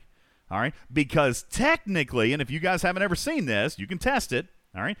thing, all right? Because technically, and if you guys haven't ever seen this, you can test it,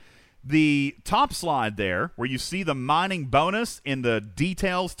 all right? The top slide there, where you see the mining bonus in the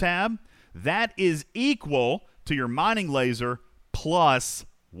details tab, that is equal to your mining laser plus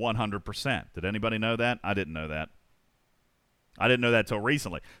 100%. Did anybody know that? I didn't know that. I didn't know that till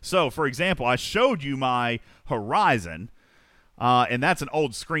recently. So, for example, I showed you my Horizon, and that's an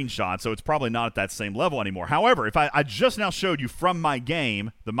old screenshot, so it's probably not at that same level anymore. However, if I just now showed you from my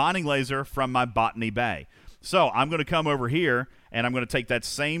game the mining laser from my Botany Bay. So I'm going to come over here, and I'm going to take that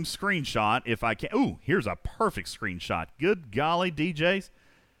same screenshot if I can. Ooh, here's a perfect screenshot. Good golly, DJs.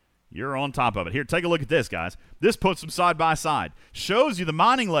 You're on top of it. Here, take a look at this, guys. This puts them side by side. Shows you the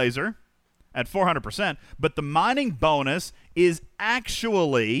mining laser at 400%, but the mining bonus is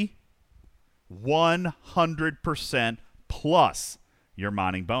actually 100% plus your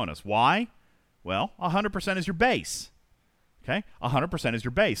mining bonus. Why? Well, 100% is your base. Okay? 100% is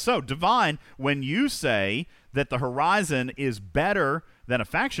your base. So, Divine, when you say that the Horizon is better than a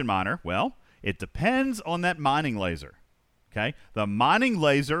faction miner, well, it depends on that mining laser. Okay? The mining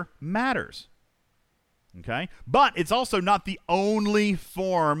laser matters. Okay? But it's also not the only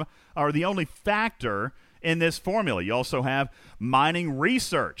form or the only factor in this formula. You also have mining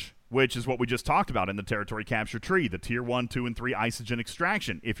research, which is what we just talked about in the territory capture tree, the tier 1, 2, and 3 isogen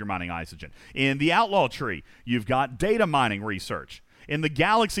extraction if you're mining isogen. In the outlaw tree, you've got data mining research. In the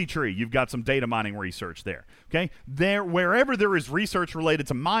galaxy tree, you've got some data mining research there. Okay? Wherever there is research related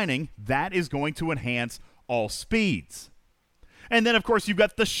to mining, that is going to enhance all speeds. And then, of course, you've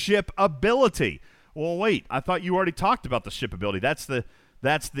got the ship ability. Well, wait, I thought you already talked about the ship ability. That's the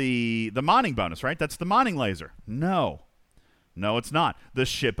mining bonus, right? That's the mining laser. No, it's not. The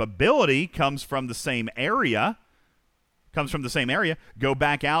ship ability comes from the same area. Go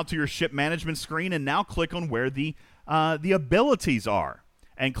back out to your ship management screen and now click on where the abilities are.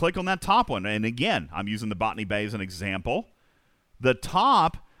 And click on that top one. And again, I'm using the Botany Bay as an example. The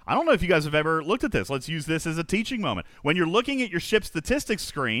top, I don't know if you guys have ever looked at this. Let's use this as a teaching moment. When you're looking at your ship statistics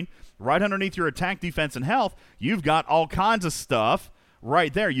screen, right underneath your attack, defense, and health, you've got all kinds of stuff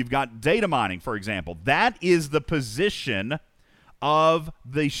right there. You've got data mining, for example. That is the position of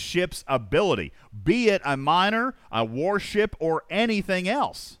the ship's ability, be it a miner, a warship, or anything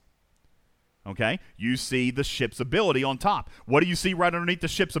else. Okay? You see the ship's ability on top. What do you see right underneath the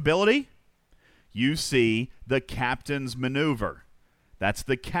ship's ability? You see the captain's maneuver. That's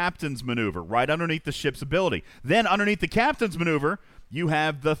the captain's maneuver right underneath the ship's ability. Then underneath the captain's maneuver, you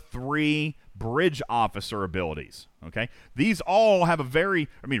have the 3 bridge officer abilities. Okay? These all have a very,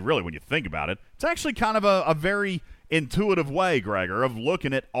 really when you think about it, it's actually kind of a very intuitive way, Gregor, of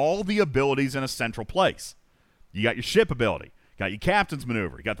looking at all the abilities in a central place. You got your ship ability, you got your captain's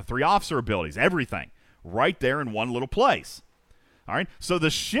maneuver, you got the 3 officer abilities, everything right there in one little place. All right? So the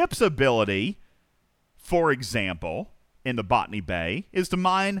ship's ability, for example, in the Botany Bay, is to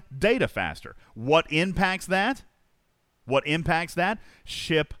mine data faster. What impacts that?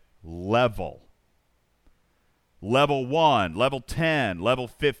 Ship level. Level 1, level 10, level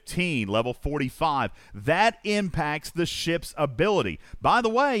 15, level 45. That impacts the ship's ability. By the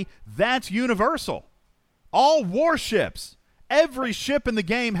way, that's universal. All warships, every ship in the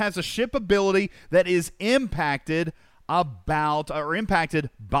game has a ship ability that is impacted by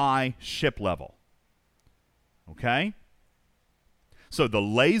ship level. Okay? So the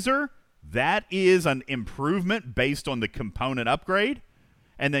laser, that is an improvement based on the component upgrade.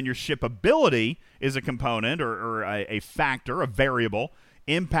 And then your shipability is a component or a factor, a variable,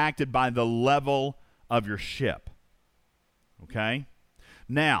 impacted by the level of your ship. Okay?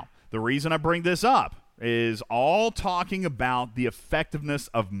 Now, the reason I bring this up is all talking about the effectiveness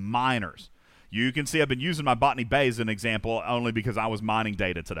of miners. You can see I've been using my Botany Bay as an example only because I was mining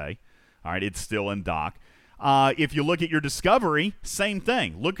data today. All right, it's still in dock. If you look at your Discovery, same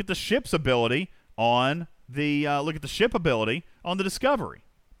thing. Look at the ship's ability on the Discovery.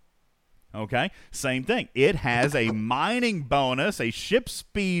 Okay, same thing. It has a mining bonus, a ship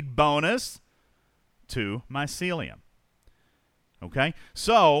speed bonus to mycelium. Okay,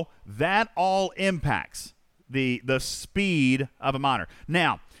 so that all impacts the speed of a miner.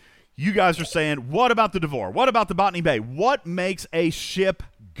 Now, you guys are saying, what about the Devore? What about the Botany Bay? What makes a ship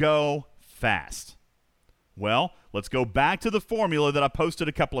go fast? Well, let's go back to the formula that I posted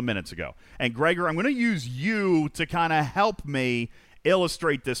a couple of minutes ago. And Gregor, I'm going to use you to kind of help me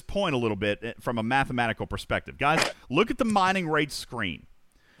illustrate this point a little bit from a mathematical perspective. Guys, look at the mining rate screen.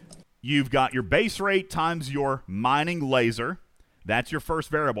 You've got your base rate times your mining laser. That's your first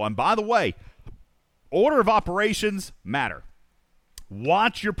variable. And by the way, order of operations matter.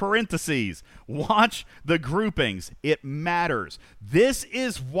 Watch your parentheses. Watch the groupings. It matters. This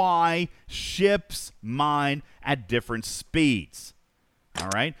is why ships mine at different speeds. All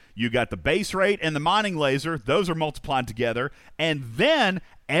right? You got the base rate and the mining laser. Those are multiplied together. And then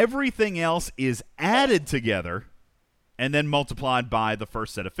everything else is added together and then multiplied by the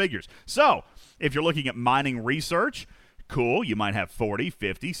first set of figures. So if you're looking at mining research, cool, you might have 40,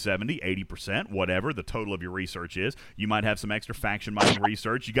 50, 70, 80%, whatever the total of your research is. You might have some extra faction mining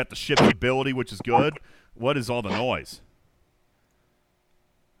research. You got the shipability, which is good. What is all the noise?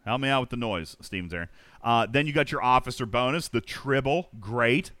 Help me out with the noise, Stevens there. Then you got your officer bonus, the Tribble,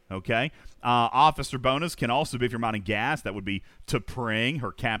 great, okay. Officer bonus can also be, if you're mining gas, that would be T'Pring,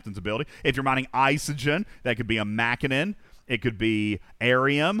 her captain's ability. If you're mining isogen, that could be a Mackinnon. It could be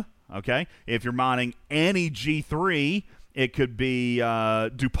Arium, okay. If you're mining any G3, it could be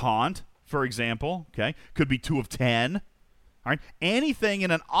DuPont, for example, okay. Could be 2 of 10, all right. Anything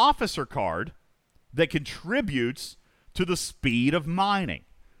in an officer card that contributes to the speed of mining.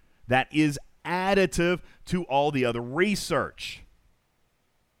 That is additive to all the other research.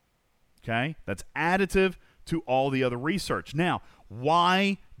 Okay? That's additive to all the other research. Now,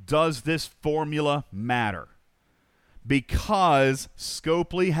 why does this formula matter? Because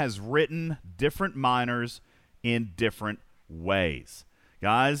Scopely has written different miners in different ways.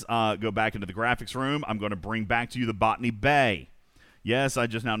 Guys, go back into the graphics room. I'm going to bring back to you the Botany Bay. Yes, I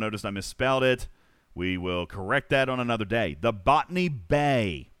just now noticed I misspelled it. We will correct that on another day. The Botany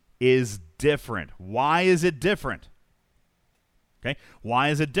Bay is different. Why is it different? Okay, why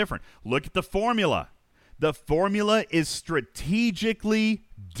is it different? Look at the formula. The formula is strategically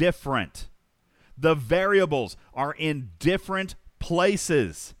different. The variables are in different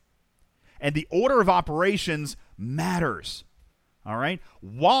places. And the order of operations matters. All right?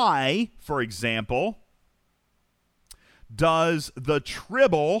 Why, for example, does the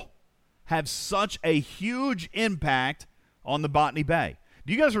Tribble have such a huge impact on the Botany Bay?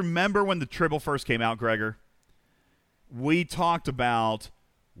 Do you guys remember when the Tribble first came out, Gregor? We talked about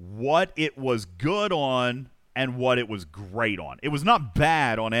what it was good on and what it was great on. It was not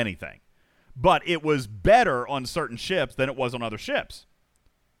bad on anything, but it was better on certain ships than it was on other ships.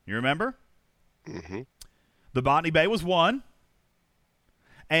 You remember? Mm-hmm. The Botany Bay was one,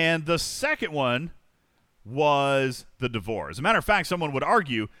 and the second one was the Devore. As a matter of fact, someone would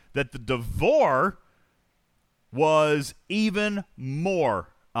argue that the Devore was even more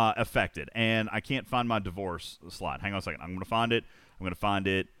affected. And I can't find my divorce slide. Hang on a second. I'm going to find it.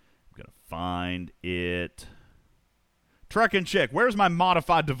 Truck and Chick. Where's my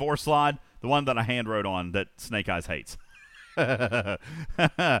modified divorce slide? The one that I hand wrote on that Snake Eyes hates.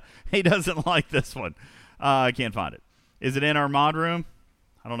 He doesn't like this one. I can't find it. Is it in our mod room?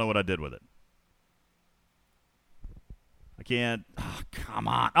 I don't know what I did with it. I can't. Oh, come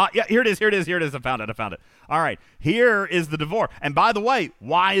on. Oh, yeah, here it is. I found it. All right. Here is the Devore. And by the way,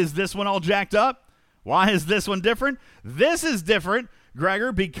 why is this one all jacked up? Why is this one different? This is different,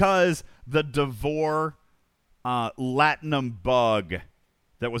 Gregor, because the Devore Latinum bug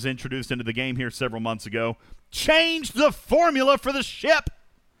that was introduced into the game here several months ago changed the formula for the ship.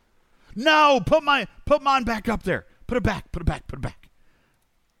 No, put mine back up there. Put it back.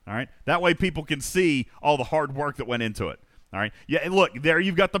 All right. That way people can see all the hard work that went into it. All right. Yeah, look, there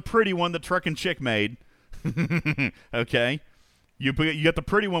you've got the pretty one that Truck and Chick made. Okay. You got the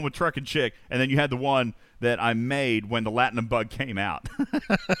pretty one with Truck and Chick, and then you had the one that I made when the Latinum bug came out.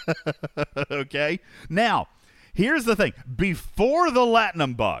 Okay? Now, here's the thing. Before the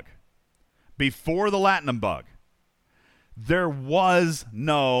Latinum bug, there was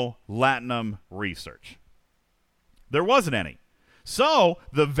no Latinum research. There wasn't any. So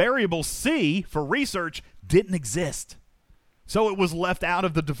the variable C for research didn't exist. So it was left out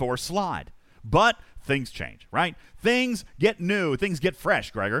of the DeVore slide. But things change, right? Things get new. Things get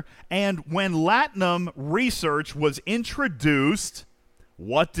fresh, Gregor. And when Latinum research was introduced,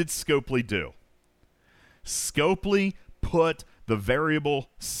 what did Scopely do? Scopely put the variable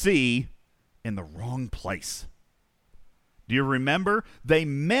C in the wrong place. Do you remember? They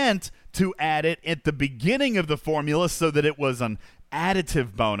meant to add it at the beginning of the formula so that it was an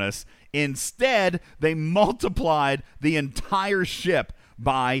additive bonus. Instead, they multiplied the entire ship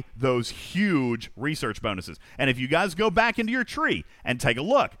by those huge research bonuses. And if you guys go back into your tree and take a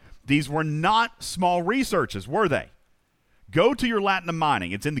look, these were not small researches, were they? Go to your Latinum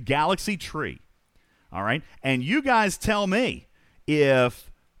mining. It's in the Galaxy tree. All right? And you guys tell me if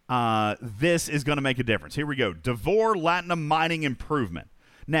this is going to make a difference. Here we go. DeVore Latinum mining improvement.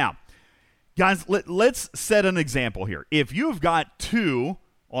 Now, guys, let's set an example here. If you've got 2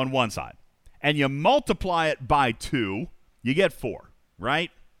 on one side and you multiply it by 2, you get 4, right?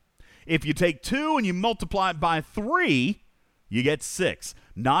 If you take 2 and you multiply it by 3, you get 6.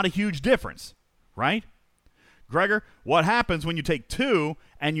 Not a huge difference, right? Gregor, what happens when you take 2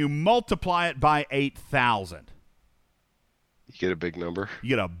 and you multiply it by 8,000? You get a big number. You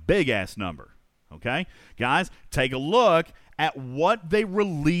get a big-ass number, okay? Guys, take a look at what they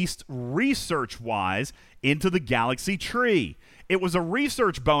released research-wise into the Galaxy tree. It was a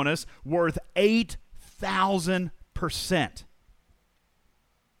research bonus worth 8,000%.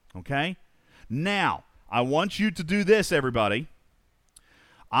 Okay? Now, I want you to do this, everybody.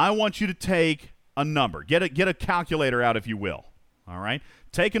 I want you to take a number. Get a calculator out, if you will. All right?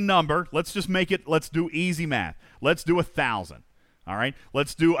 Take a number. Let's just make it, let's do easy math. Let's do 1,000. All right?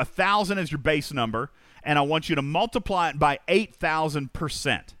 Let's do 1,000 as your base number, and I want you to multiply it by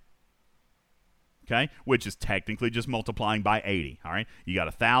 8,000%. Okay? Which is technically just multiplying by 80. All right? You got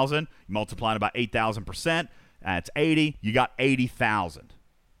 1,000, multiplying it by 8,000%. That's 80. You got 80,000.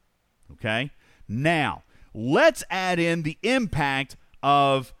 Okay? Now, let's add in the impact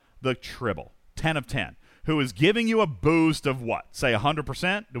of the Tribble, 10 of 10, who is giving you a boost of what? Say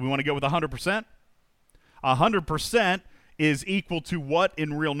 100%? Do we want to go with 100%? 100% is equal to what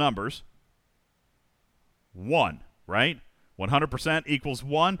in real numbers? 1, right? 100% equals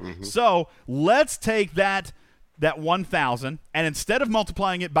 1. Mm-hmm. So let's take that 1,000, and instead of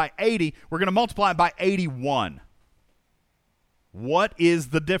multiplying it by 80, we're going to multiply it by 81. What is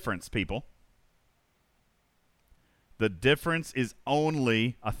the difference, people? The difference is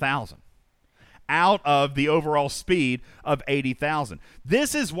only 1,000 out of the overall speed of 80,000.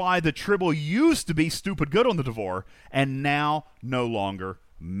 This is why the Tribble used to be stupid good on the DeVore and now no longer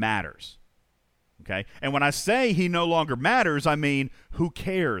matters. Okay? And when I say he no longer matters, I mean who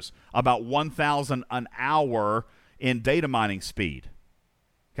cares about 1,000 an hour in data mining speed?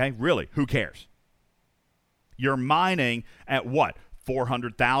 Okay? Really, who cares? You're mining at what?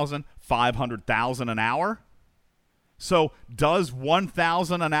 400,000, 500,000 an hour? So does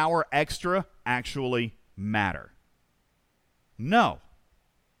 1,000 an hour extra actually matter? No.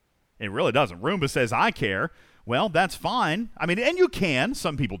 It really doesn't. Roomba says, I care. Well, that's fine. I mean, and you can.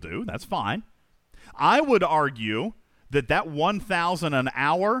 Some people do. That's fine. I would argue that 1,000 an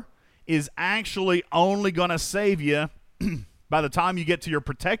hour is actually only going to save you, by the time you get to your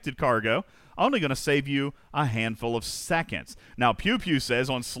protected cargo, only going to save you a handful of seconds. Now, Pew Pew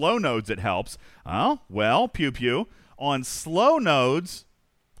says on slow nodes it helps. Oh, well, Pew Pew, on slow nodes,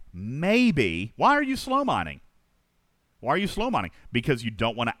 maybe. Why are you slow mining? Why are you slow mining? Because you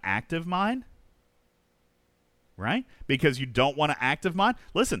don't want to active mine? Right? Because you don't want to active mine?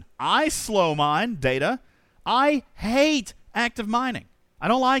 Listen, I slow mine data. I hate active mining. I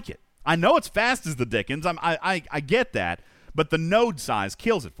don't like it. I know it's fast as the dickens. I get that. But the node size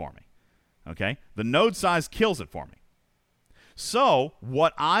kills it for me. Okay? The node size kills it for me. So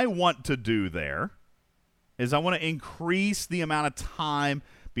what I want to do there is I want to increase the amount of time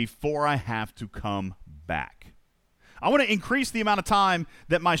before I have to come back. I want to increase the amount of time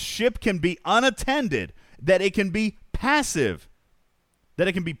that my ship can be unattended, that it can be passive, that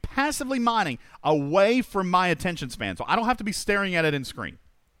it can be passively mining away from my attention span. So I don't have to be staring at it in screen.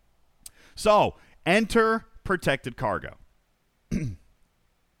 So enter protected cargo.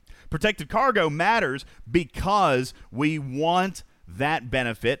 Protected cargo matters because we want that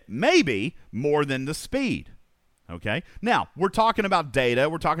benefit maybe more than the speed. Okay? Now, we're talking about data.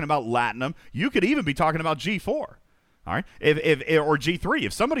 We're talking about Latinum. You could even be talking about G4. All right? Or G3.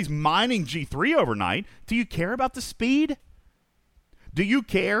 If somebody's mining G3 overnight, do you care about the speed? Do you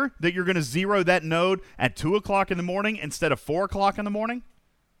care that you're going to zero that node at 2 o'clock in the morning instead of 4 o'clock in the morning?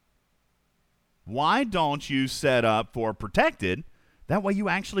 Why don't you set up for protected? That way you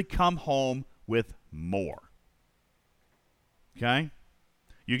actually come home with more. Okay?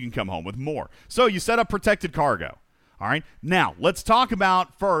 You can come home with more. So you set up protected cargo. All right? Now, let's talk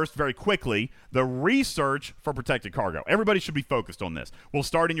about first, very quickly, the research for protected cargo. Everybody should be focused on this. We'll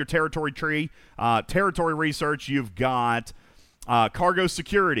start in your territory tree. Territory research, you've got cargo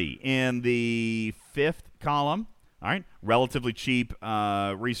security in the 5th column. All right, relatively cheap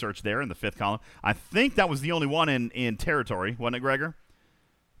research there in the 5th column. I think that was the only one in territory, wasn't it, Gregor,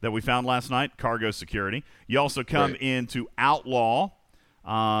 that we found last night, cargo security. You also come into outlaw.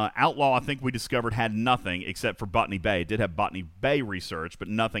 Outlaw, I think we discovered, had nothing except for Botany Bay. It did have Botany Bay research, but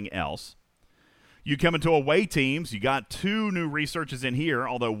nothing else. You come into away teams. You got 2 new researches in here,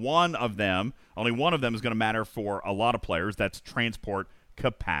 although only one of them is going to matter for a lot of players. That's transport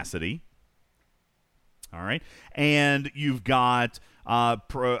capacity. All right. And you've got, not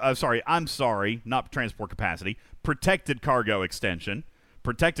transport capacity, protected cargo extension.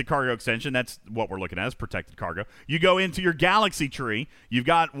 Protected cargo extension, that's what we're looking at, is protected cargo. You go into your galaxy tree. You've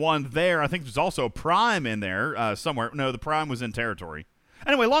got one there. I think there's also a prime in there somewhere. No, the prime was in territory.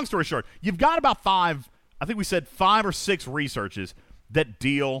 Anyway, long story short, you've got about 5 or 6 researches that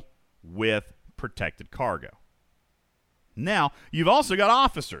deal with protected cargo. Now, you've also got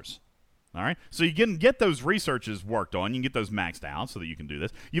officers. All right, so you can get those researches worked on. You can get those maxed out so that you can do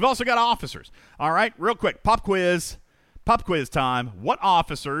this. You've also got officers. All right, real quick, pop quiz time. What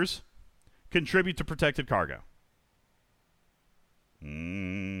officers contribute to protected cargo?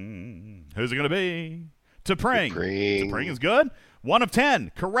 Who's it going to be? T'Pring. T'Pring is good. 1 of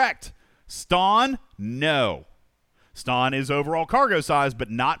 10, correct. Stonn, no. Stonn is overall cargo size,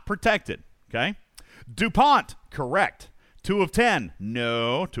 but not protected. Okay. DuPont, correct. 2 of 10,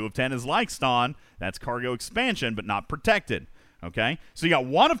 no. 2 of 10 is like Stonn. That's cargo expansion, but not protected. Okay. So you got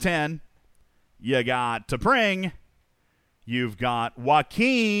 1 of 10. You got T'Pring. You've got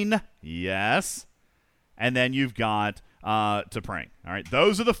Joaquin. Yes. And then you've got T'Pring. All right.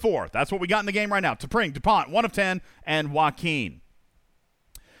 Those are the 4. That's what we got in the game right now. T'Pring, DuPont, 1 of 10, and Joaquin.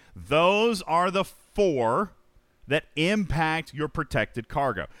 Those are the 4 that impact your protected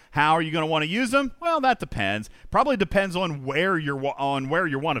cargo. How are you going to want to use them? Well, that depends. Probably depends on where your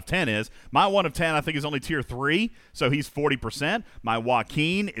 1 of 10 is. My 1 of 10, I think, is only tier 3, so he's 40%. My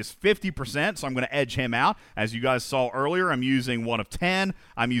Joaquin is 50%, so I'm going to edge him out. As you guys saw earlier, I'm using 1 of 10.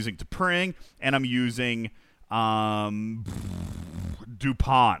 I'm using T'Pring, and I'm using DuPont.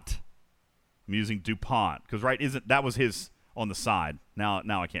 I'm using DuPont because that was his on the side.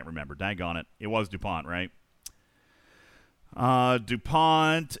 Now I can't remember. Daggone it. It was DuPont, right?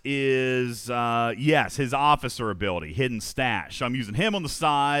 DuPont is, his officer ability, hidden stash. So I'm using him on the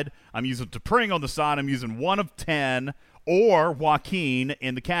side. I'm using T'Pring on the side. I'm using 1 of 10 or Joaquin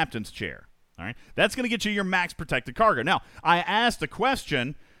in the captain's chair. All right. That's going to get you your max protected cargo. Now, I asked a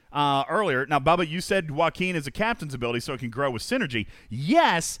question earlier. Now, Bubba, you said Joaquin is a captain's ability so it can grow with synergy.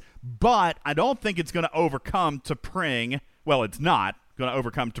 Yes, but I don't think it's going to overcome T'Pring. Well, it's not going to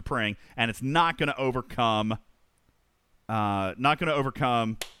overcome T'Pring, and it's not going to overcome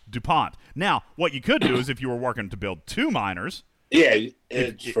DuPont. Now, what you could do is if you were working to build 2 miners. Yeah,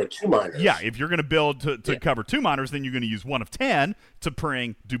 it's for 2 miners. Yeah, if you're going to build to cover 2 miners, then you're going to use 1 of 10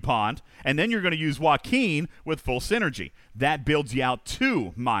 T'Pring DuPont, and then you're going to use Joaquin with full synergy. That builds you out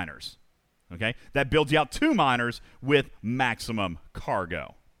 2 miners. Okay? That builds you out 2 miners with maximum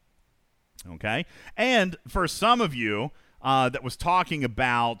cargo. Okay? And for some of you that was talking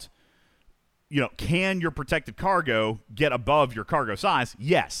about, can your protected cargo get above your cargo size?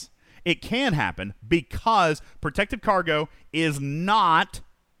 Yes, it can happen because protected cargo is not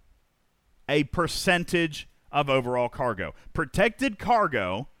a percentage of overall cargo. Protected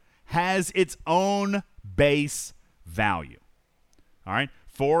cargo has its own base value. All right.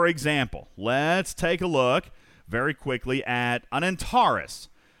 For example, let's take a look very quickly at an Antares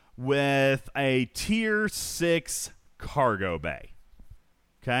with a tier 6 cargo bay.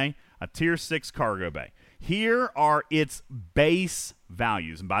 Okay. A tier 6 cargo bay. Here are its base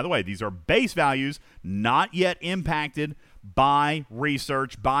values. And by the way, these are base values not yet impacted by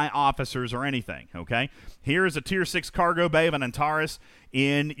research, by officers, or anything, okay? Here is a tier 6 cargo bay of an Antares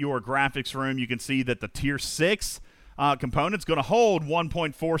in your graphics room. You can see that the tier 6 component's going to hold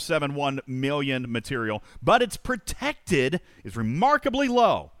 1.471 million material, but its protected is remarkably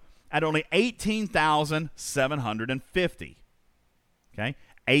low at only $18,750. Okay?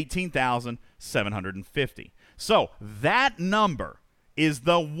 $18,750. So that number is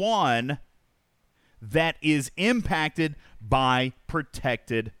the one that is impacted by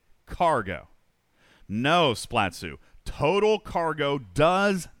protected cargo. No, Splatsu, total cargo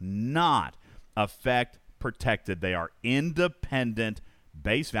does not affect protected. They are independent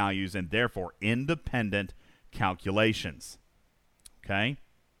base values and therefore independent calculations. Okay?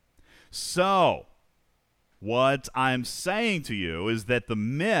 So, what I'm saying to you is that the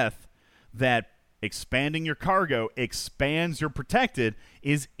myth that expanding your cargo expands your protected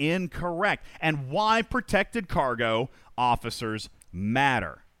is incorrect, and why protected cargo officers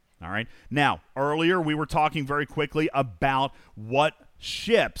matter. All right. Now, earlier we were talking very quickly about what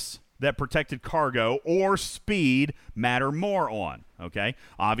ships that protected cargo or speed matter more on. Okay.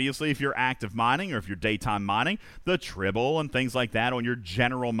 Obviously, if you're active mining or if you're daytime mining, the tribble and things like that on your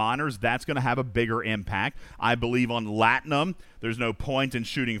general miners, that's going to have a bigger impact. I believe on Latinum, there's no point in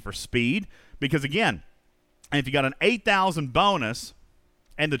shooting for speed because, again, if you got an 8,000 bonus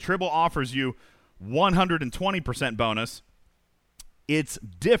and the tribble offers you 120% bonus, its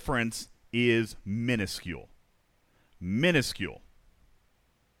difference is minuscule. Minuscule.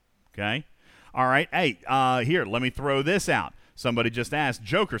 Okay? All right. Hey, here, let me throw this out. Somebody just asked,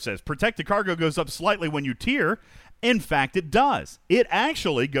 Joker says, protected cargo goes up slightly when you tier. In fact, it does. It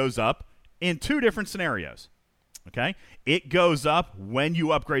actually goes up in two different scenarios. Okay? It goes up when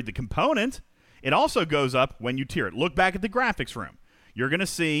you upgrade the component. It also goes up when you tier it. Look back at the graphics room. You're going to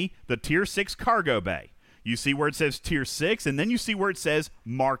see the Tier 6 cargo bay. You see where it says Tier 6, and then you see where it says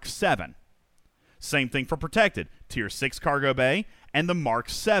Mark 7. Same thing for protected. Tier 6 cargo bay and the Mark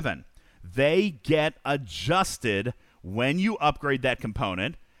 7. They get adjusted when you upgrade that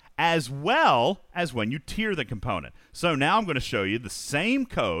component as well as when you tier the component. So now I'm going to show you the same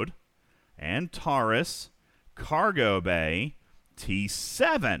code, Antares cargo bay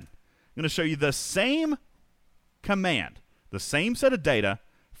T7. I'm going to show you the same command, the same set of data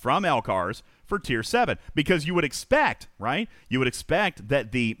from LCARS for Tier 7, because you would expect, right? You would expect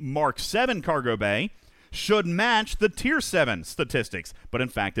that the Mark 7 cargo bay should match the Tier 7 statistics, but in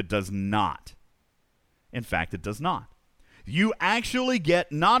fact it does not. In fact, it does not. You actually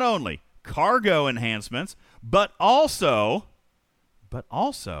get not only cargo enhancements, but also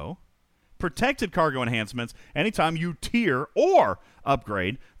protected cargo enhancements anytime you tier or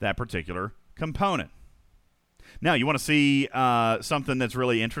upgrade that particular component. Now, you want to see something that's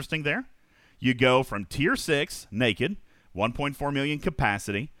really interesting there? You go from Tier 6, naked, 1.4 million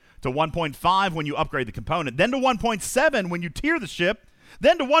capacity, to 1.5 when you upgrade the component, then to 1.7 when you tier the ship,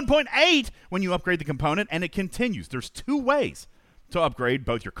 then to 1.8 when you upgrade the component, and it continues. There's two ways to upgrade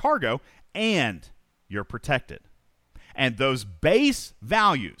both your cargo and your protected. And those base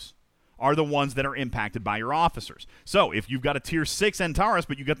values are the ones that are impacted by your officers. So if you've got a Tier 6 Antares,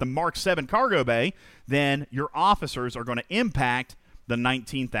 but you've got the Mark 7 cargo bay, then your officers are going to impact the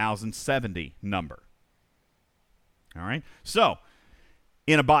 19,070 number. All right? So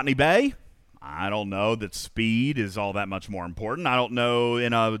in a Botany Bay, I don't know that speed is all that much more important. I don't know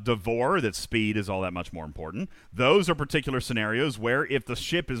in a Devore that speed is all that much more important. Those are particular scenarios where if the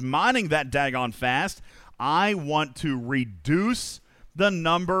ship is mining that daggone fast, I want to reduce the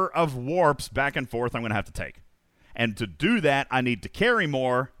number of warps back and forth I'm going to have to take. And to do that, I need to carry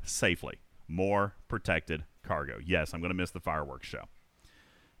more safely. More protected cargo. Yes, I'm going to miss the fireworks show.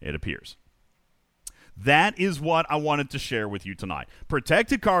 It appears. That is what I wanted to share with you tonight.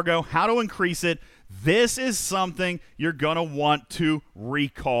 Protected cargo, how to increase it. This is something you're going to want to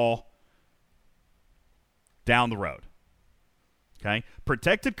recall down the road. Okay?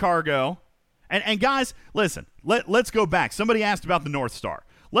 Protected cargo. And guys, listen, let's go back. Somebody asked about the North Star.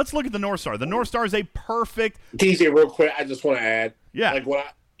 Let's look at the North Star. The North Star is a perfect... TJ, real quick, I just want to add. Yeah. Like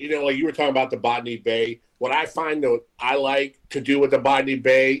like you were talking about the Botany Bay. What I find that I like to do with the Botany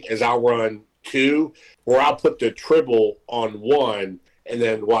Bay is I'll run 2, where I'll put the Tribble on one and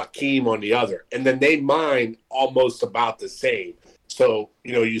then Joachim on the other. And then they mine almost about the same. So,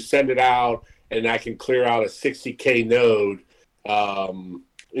 you send it out and I can clear out a 60K node,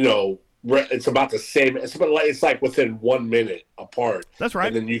 it's about the same. It's like within 1 minute apart. That's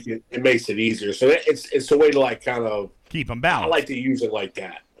right. And then it makes it easier. So it's a way to like kind of keep them balanced. I like to use it like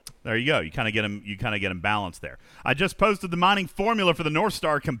that. There you go. You kind of get them balanced there. I just posted the mining formula for the North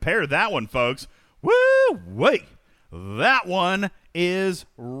Star. Compare that one, folks. Woo-wee. That one is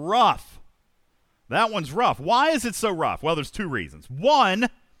rough. That one's rough. Why is it so rough? Well, there's two reasons. One,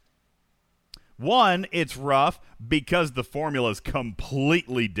 it's rough because the formula is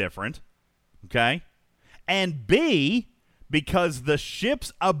completely different. Okay? And B, because the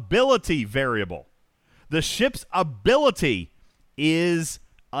ship's ability variable. The ship's ability is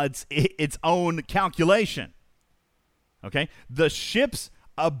its own calculation. Okay? The ship's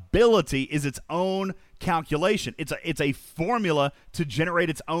ability is its own calculation. It's a formula to generate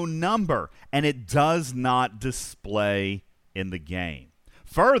its own number, and it does not display in the game.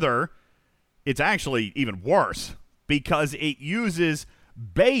 Further, it's actually even worse because it uses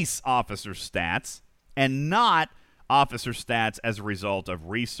base officer stats and not officer stats as a result of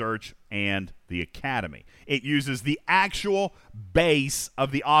research and the academy. It uses the actual base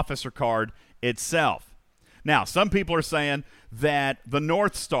of the officer card itself. Now, some people are saying that the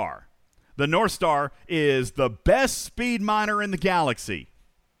North Star is the best speed miner in the galaxy.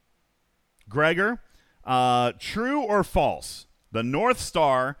 Gregor, true or false? The North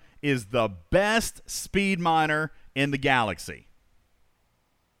Star is the best speed miner in the galaxy.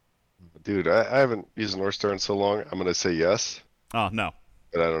 Dude, I haven't used North Star in so long. I'm going to say yes. Oh, no.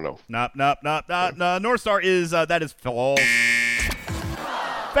 But I don't know. No. North Star is, that is false.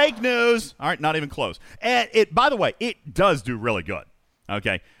 Fake news. All right, not even close. And by the way, it does do really good.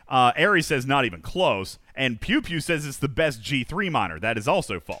 Okay. Aries says not even close. And Pew Pew says it's the best G3 miner. That is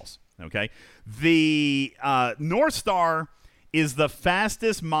also false. Okay. The North Star is the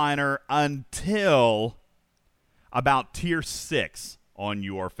fastest miner until about tier 6 on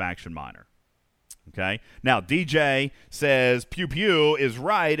your faction miner. Okay. Now, DJ says Pew Pew is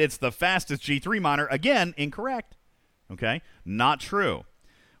right. It's the fastest G3 miner. Again, incorrect. Okay. Not true.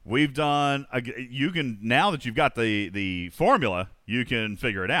 We've done, you can, now that you've got the formula, you can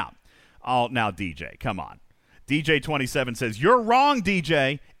figure it out. Now, DJ, come on. DJ27 says, you're wrong,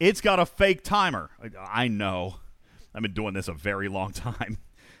 DJ. It's got a fake timer. I know. I've been doing this a very long time.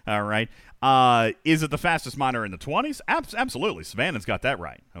 All right. Is it the fastest miner in the 20s? Absolutely. Savannah's got that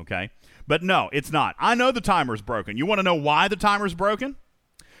right. Okay. But no, it's not. I know the timer's broken. You want to know why the timer's broken?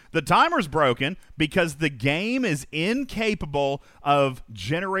 The timer's broken because the game is incapable of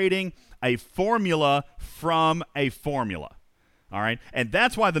generating a formula from a formula. All right? And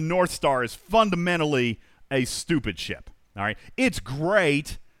that's why the North Star is fundamentally a stupid ship. All right? It's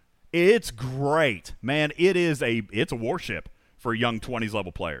great. It's great. Man, it's a warship for young 20s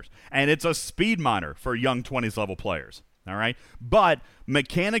level players. And it's a speed miner for young 20s level players. All right? But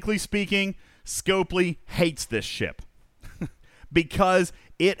mechanically speaking, Scopely hates this ship because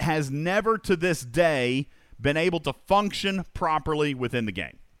it has never to this day been able to function properly within the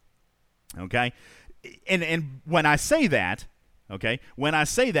game. Okay? And when I say that,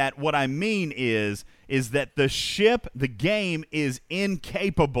 what I mean is that the ship, the game is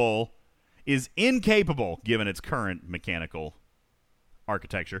incapable, given its current mechanical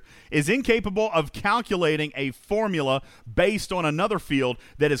architecture, is incapable of calculating a formula based on another field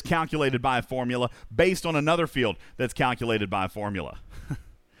that is calculated by a formula based on another field that's calculated by a formula.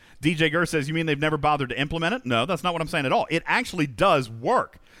 DJ Gurr says, you mean they've never bothered to implement it? No, that's not what I'm saying at all. It actually does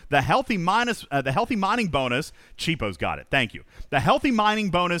work. The healthy mining bonus, Cheapo's got it. Thank you. The healthy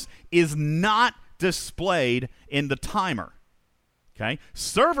mining bonus is not displayed in the timer. Okay?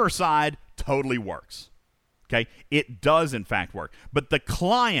 Server side totally works. Okay? It does, in fact, work. But the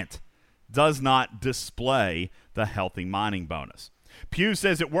client does not display the healthy mining bonus. Pew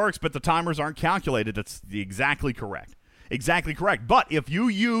says it works, but the timers aren't calculated. That's exactly correct. Exactly correct. But if you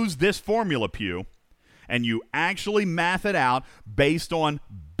use this formula, Pew, and you actually math it out based on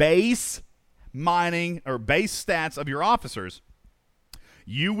base mining or base stats of your officers,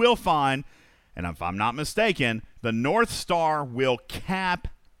 you will find, and if I'm not mistaken, the North Star will cap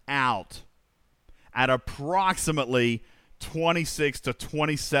out at approximately 26 to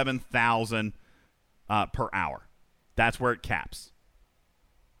 27,000 per hour. That's where it caps.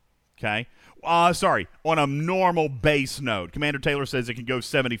 Okay? On a normal base node. Commander Taylor says it can go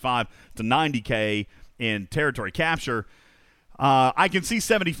 75 to 90K in territory capture. I can see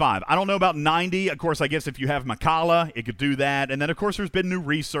 75. I don't know about 90. Of course, I guess if you have Makala, it could do that. And then, of course, there's been new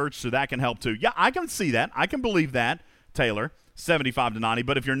research, so that can help too. Yeah, I can see that. I can believe that, Taylor, 75 to 90.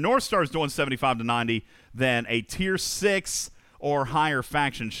 But if your North Star is doing 75 to 90, then a Tier 6 or higher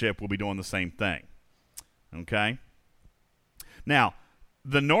faction ship will be doing the same thing. Okay? Now,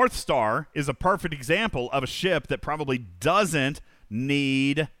 the North Star is a perfect example of a ship that probably doesn't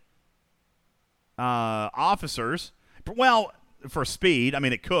need officers. Well, for speed, I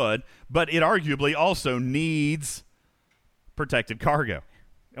mean, it could, but it arguably also needs protected cargo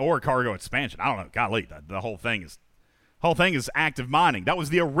or cargo expansion. I don't know. Golly, the whole thing is active mining. That was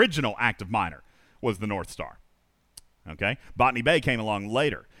the original active miner, was the North Star. Okay? Botany Bay came along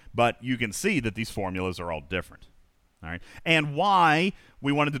later, but you can see that these formulas are all different. All right. And why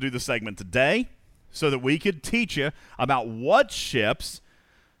we wanted to do the segment today, so that we could teach you about what ships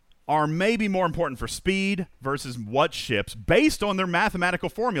are maybe more important for speed versus what ships, based on their mathematical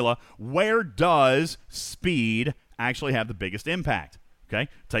formula, where does speed actually have the biggest impact? Okay,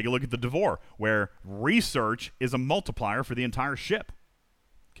 take a look at the Devore, where research is a multiplier for the entire ship.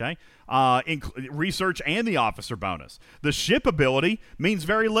 Okay, research and the officer bonus. The ship ability means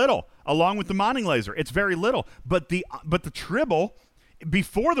very little, along with the mining laser. It's very little, but the tribble,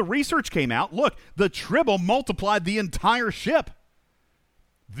 before the research came out, look, the tribble multiplied the entire ship.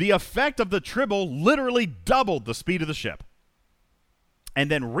 The effect of the tribble literally doubled the speed of the ship.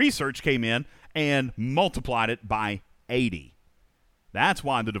 And then research came in and multiplied it by 80. That's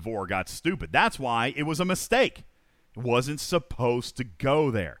why the Devore got stupid. That's why it was a mistake. It wasn't supposed to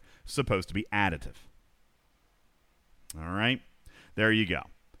go there. It's supposed to be additive. All right. There you go.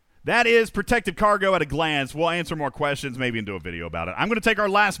 That is protected cargo at a glance. We'll answer more questions, maybe, and do a video about it. I'm going to take our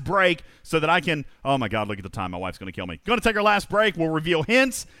last break so that I can... Oh, my God, look at the time. My wife's going to kill me. Going to take our last break. We'll reveal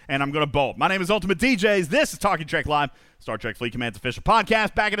hints, and I'm going to bolt. My name is Ultimate DJs. This is Talking Trek Live, Star Trek Fleet Command's official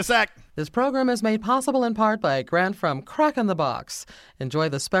podcast. Back in a sec. This program is made possible in part by a grant from Crack in the Box. Enjoy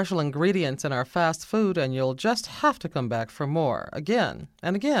the special ingredients in our fast food, and you'll just have to come back for more. Again,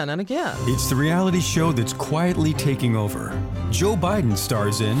 and again, and again. It's the reality show that's quietly taking over. Joe Biden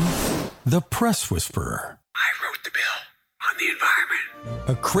stars in The Press Whisperer. I wrote the bill on the environment.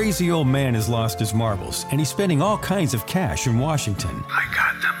 A crazy old man has lost his marbles, and he's spending all kinds of cash in Washington. I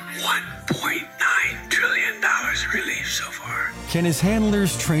got them $1.9 trillion relief so far. Can his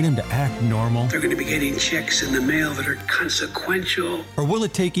handlers train him to act normal? They're going to be getting checks in the mail that are consequential. Or will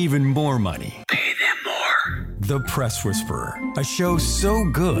it take even more money? Pay them more. The Press Whisperer, a show so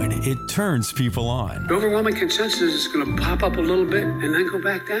good it turns people on. The overwhelming consensus is going to pop up a little bit and then go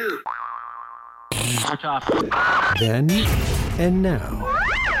back down. Then and now.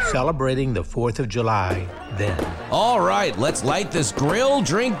 Celebrating the 4th of July, then. All right, let's light this grill,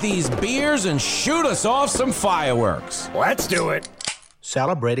 drink these beers, and shoot us off some fireworks. Let's do it.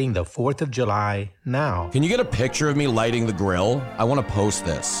 Celebrating the 4th of July, now. Can you get a picture of me lighting the grill? I want to post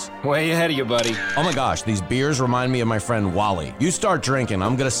this. Way ahead of you, buddy. Oh my gosh, these beers remind me of my friend Wally. You start drinking,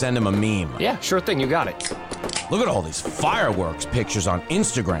 I'm going to send him a meme. Yeah, sure thing, you got it. Look at all these fireworks pictures on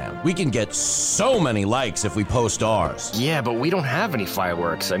Instagram. We can get so many likes if we post ours. Yeah, but we don't have any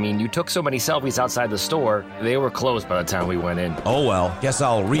fireworks. I mean, you took so many selfies outside the store, they were closed by the time we went in. Oh well, guess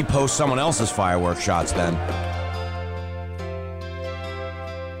I'll repost someone else's fireworks shots then.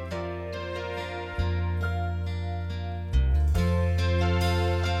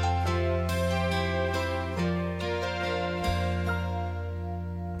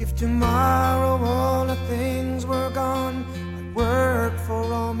 If tomorrow all the things were gone I'd worked for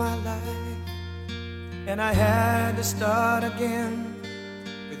all my life, and I had to start again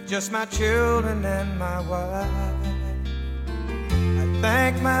with just my children and my wife, I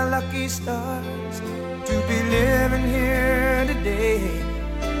thank my lucky stars to be living here today,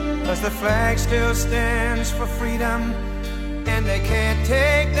 'cause the flag still stands for freedom and they can't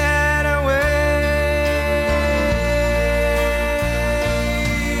take that away.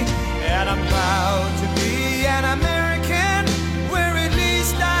 And I'm proud to be an American, where at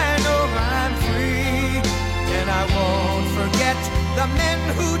least I know I'm free. And I won't forget the men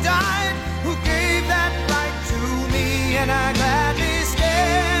who died, who gave that right to me. And I gladly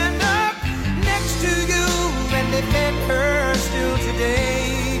stand up next to you and defend her still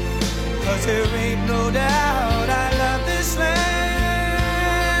today, 'cause there ain't no doubt I love this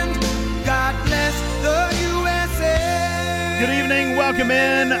land. God bless the USA. Good evening. Welcome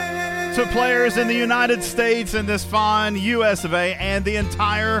in to players in the United States and this fine U.S. of A. and the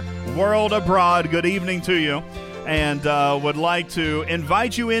entire world abroad. Good evening to you, and would like to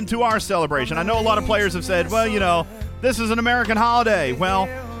invite you into our celebration. I know a lot of players have said, well, you know, this is an American holiday. Well,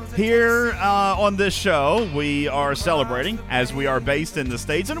 here on this show, we are celebrating as we are based in the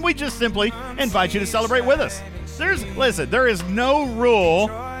States, and we just simply invite you to celebrate with us. There is no rule.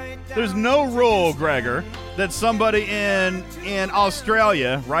 There's no rule, Gregor, that somebody in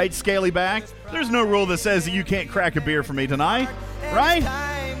Australia, right, scaly back, there's no rule that says that you can't crack a beer for me tonight, right?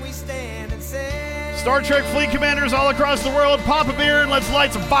 Star Trek Fleet Commanders all across the world, pop a beer and let's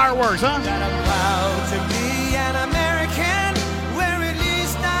light some fireworks, huh? That I'm proud to be an American, where at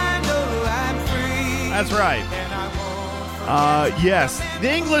least I know I'm free. That's right. Yes,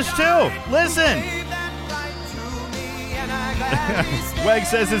 the English too. Listen. Weg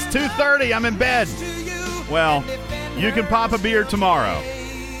says it's 2:30. I'm in bed. Well, you can pop a beer tomorrow.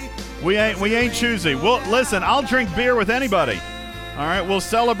 We ain't choosy. Well, listen, I'll drink beer with anybody. All right, we'll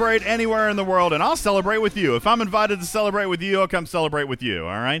celebrate anywhere in the world, and I'll celebrate with you. If I'm invited to celebrate with you, I'll come celebrate with you.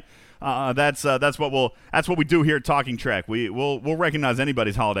 All right. That's what we do here at Talking Trek. We'll recognize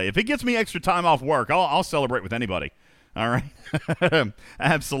anybody's holiday. If it gets me extra time off work, I'll celebrate with anybody. All right.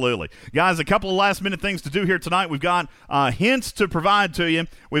 Absolutely. Guys, a couple of last-minute things to do here tonight. We've got hints to provide to you.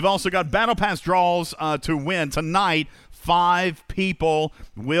 We've also got Battle Pass draws to win. Tonight, 5 people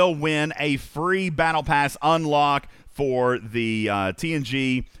will win a free Battle Pass unlock for the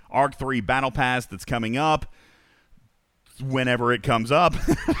TNG Arc 3 Battle Pass that's coming up whenever it comes up.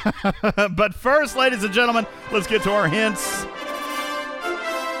 But first, ladies and gentlemen, let's get to our hints.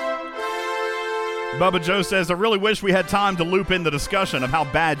 Bubba Joe says, I really wish we had time to loop in the discussion of how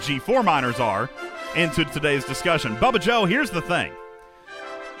bad G4 miners are into today's discussion. Bubba Joe, here's the thing.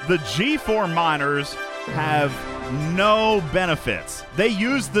 The G4 miners have no benefits. They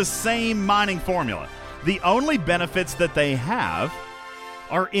use the same mining formula. The only benefits that they have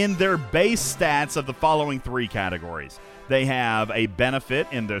are in their base stats of the following 3 categories. They have a benefit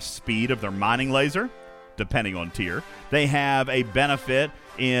in the speed of their mining laser, depending on tier. They have a benefit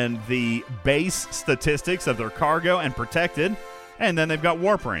in the base statistics of their cargo and protected, and then they've got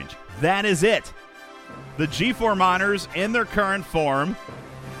warp range. That is it. The G4 miners in their current form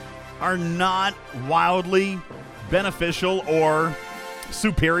are not wildly beneficial or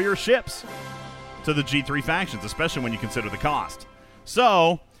superior ships to the G3 factions, especially when you consider the cost.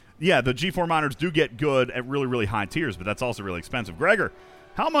 So, yeah, the G4 miners do get good at really, really high tiers, but that's also really expensive. Gregor,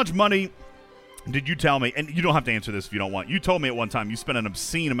 how much money did you tell me, and you don't have to answer this if you don't want, you told me at one time you spent an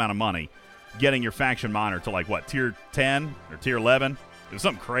obscene amount of money getting your faction miner to like what, tier 10 or tier 11? It was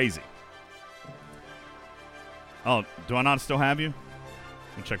something crazy. Oh, do I not still have you?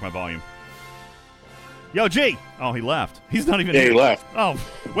 Let me check my volume. Yo, G! Oh, he left. He's not even here. He left. Oh,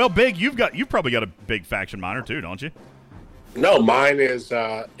 well, Big, you've probably got a big faction miner too, don't you? No, mine is,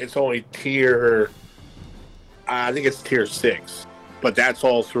 it's only tier, I think it's tier 6, but that's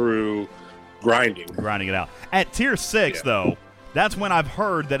all through grinding it out. At tier 6, though, that's when I've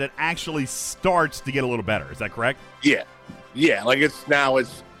heard that it actually starts to get a little better. Is that correct? Yeah. Like it's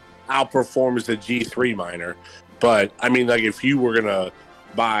outperforms the G3 miner. But I mean, like if you were gonna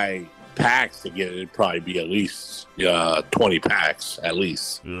buy packs to get it, it'd probably be at least 20 packs at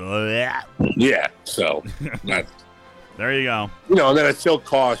least. Yeah. So there you go. And then it still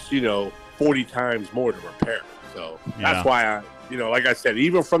costs 40 times more to repair it. So that's why like I said,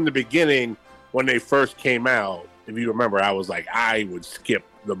 even from the beginning when they first came out, if you remember, I was like, I would skip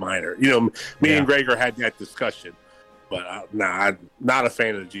the miner. Me and Gregor had that discussion. But I'm not a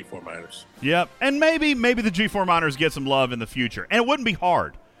fan of the G4 miners. Yep, and maybe the G4 miners get some love in the future. And it wouldn't be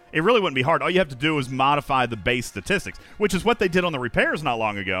hard. It really wouldn't be hard. All you have to do is modify the base statistics, which is what they did on the repairs not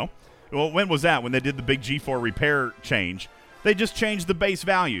long ago. Well, when was that? When they did the big G4 repair change. They just changed the base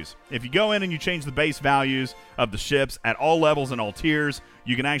values. If you go in and you change the base values of the ships at all levels and all tiers,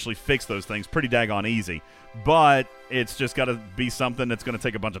 you can actually fix those things pretty daggone easy. But it's just got to be something that's going to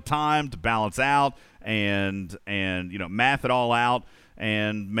take a bunch of time to balance out and math it all out.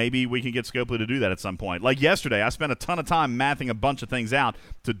 And maybe we can get Scopely to do that at some point. Like yesterday, I spent a ton of time mathing a bunch of things out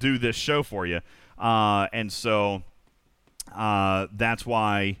to do this show for you. And so that's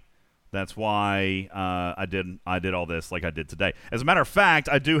why I did all this like I did today. As a matter of fact,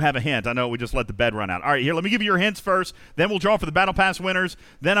 I do have a hint. I know we just let the bed run out. All right, here, let me give you your hints first. Then we'll draw for the Battle Pass winners.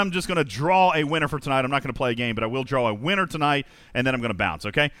 Then I'm just going to draw a winner for tonight. I'm not going to play a game, but I will draw a winner tonight, and then I'm going to bounce,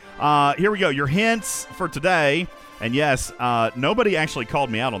 okay? Here we go. Your hints for today. And yes, nobody actually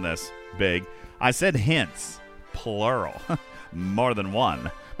called me out on this, Big. I said hints, plural, more than one.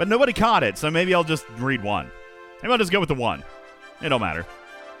 But nobody caught it, so maybe I'll just read one. Maybe I'll just go with the one. It don't matter.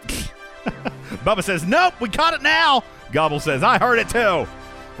 Bubba says, nope, we caught it now. Gobble says, I heard it too.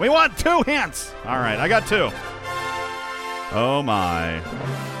 We want 2 hints. All right, I got 2. Oh, my.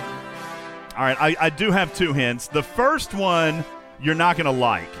 All right, I do have 2 hints. The first one you're not going to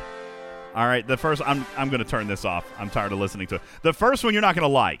like. All right, the first, I'm going to turn this off. I'm tired of listening to it. The first one you're not going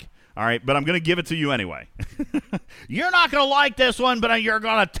to like. All right, but I'm going to give it to you anyway. You're not going to like this one, but you're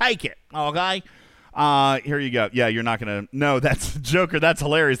going to take it, okay? Here you go. Yeah, you're not going to. No, that's Joker. That's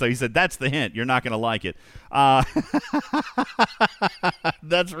hilarious, though. He said, that's the hint. You're not going to like it.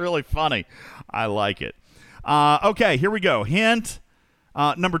 That's really funny. I like it. Okay, here we go. Hint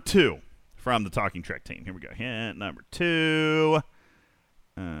number 2 from the Talking Trek team. Here we go. Hint number 2.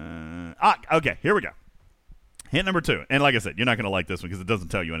 Okay, here we go. Hint number 2. And like I said, you're not going to like this one because it doesn't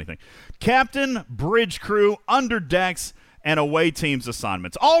tell you anything. Captain, bridge crew, underdecks, and away teams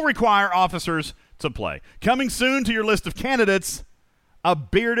assignments all require officers to play. Coming soon to your list of candidates, a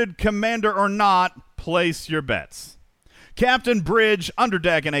bearded commander or not, place your bets. Captain, bridge,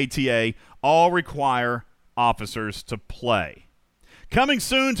 underdeck, and ATA all require officers to play. Coming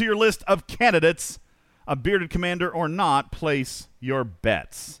soon to your list of candidates, a bearded commander or not, place your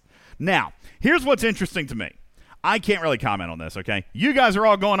bets. Now, here's what's interesting to me. I can't really comment on this, okay? You guys are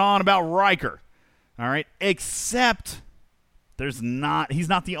all going on about Riker, all right? Except he's not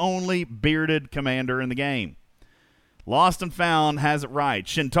the only bearded commander in the game. Lost and Found has it right.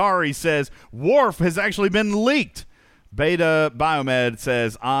 Shintari says Worf has actually been leaked. Beta Biomed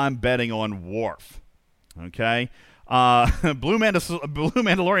says I'm betting on Worf. Okay. Blue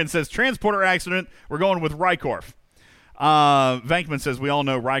Mandalorian says transporter accident. We're going with Rykorf. Vankman says we all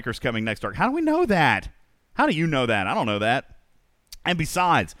know Riker's coming next arc. How do we know that? How do you know that? I don't know that. And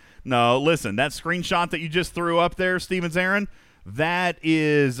besides, no, listen, that screenshot that you just threw up there, Stevens Aaron, that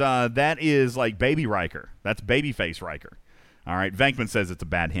is like baby Riker. That's babyface Riker. All right, Vankman says it's a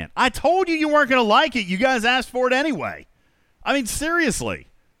bad hint. I told you weren't going to like it. You guys asked for it anyway. I mean, seriously.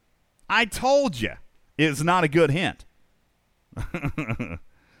 I told you it's not a good hint.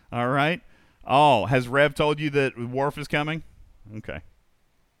 All right. Oh, has Rev told you that Worf is coming? Okay.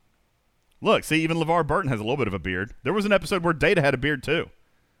 Look, see, even LeVar Burton has a little bit of a beard. There was an episode where Data had a beard, too.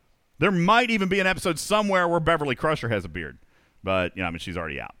 There might even be an episode somewhere where Beverly Crusher has a beard. But, I mean, she's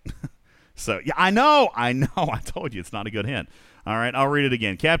already out. So, yeah, I know. I told you it's not a good hint. All right, I'll read it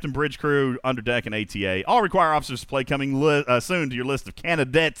again. Captain, Bridge Crew, Underdeck, and ATA. All require officers to play coming soon to your list of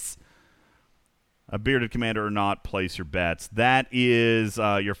candidates. A bearded commander or not, place your bets. That is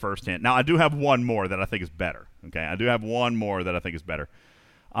your first hint. Now, I do have one more that I think is better. Okay, I do have one more that I think is better.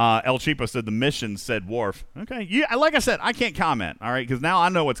 El Cheapo said the mission said Worf. Okay, like I said, I can't comment, all right, because now I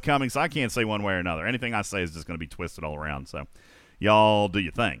know what's coming, so I can't say one way or another. Anything I say is just going to be twisted all around, so y'all do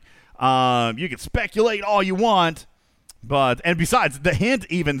your thing. You can speculate all you want, and besides, the hint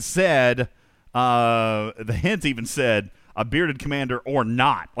even said a bearded commander or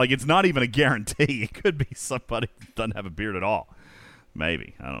not. Like, it's not even a guarantee. It could be somebody who doesn't have a beard at all.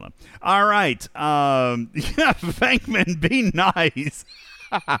 Maybe. I don't know. All right. Bankman, be nice.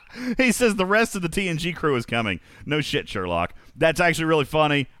 He says the rest of the TNG crew is coming. No shit, Sherlock. That's actually really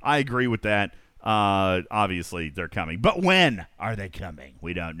funny. I agree with that. Obviously, they're coming. But when are they coming?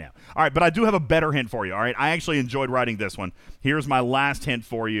 We don't know. All right, but I do have a better hint for you. All right, I actually enjoyed writing this one. Here's my last hint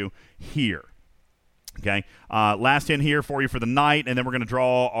for you here. Okay, last hint here for you for the night, and then we're going to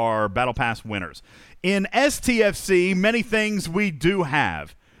draw our Battle Pass winners. In STFC, many things we do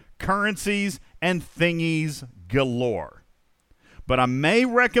have. Currencies and thingies galore. But I may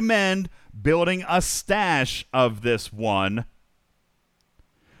recommend building a stash of this one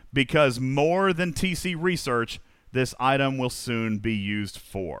because more than TC research, this item will soon be used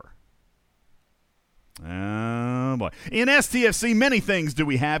for. Oh, boy. In STFC, many things do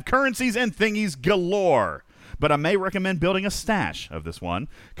we have. Currencies and thingies galore. But I may recommend building a stash of this one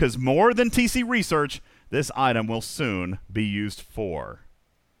because more than TC research, this item will soon be used for.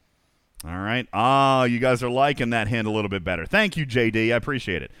 All right. You guys are liking that hint a little bit better. Thank you, JD. I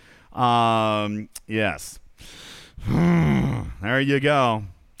appreciate it. Yes. There you go.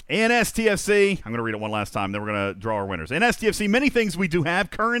 In STFC, I'm going to read it one last time, then we're going to draw our winners. In STFC, many things we do have,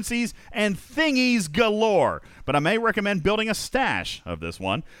 currencies and thingies galore. But I may recommend building a stash of this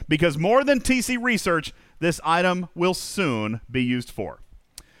one because more than TC research, this item will soon be used for.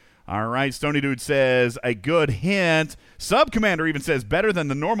 All right, Stony Dude says, a good hint. Sub-Commander even says, better than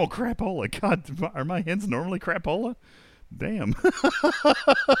the normal crapola. God, are my hints normally crapola? Damn.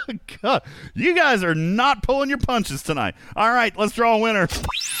 God, you guys are not pulling your punches tonight. All right, let's draw a winner.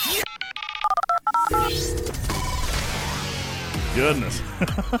 Goodness.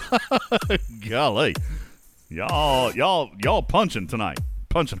 Golly. Y'all punching tonight.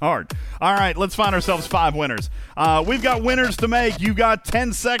 Punching hard. All right, let's find ourselves 5 winners. We've got winners to make. You got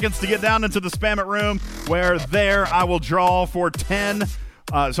 10 seconds to get down into the Spam It room where there I will draw for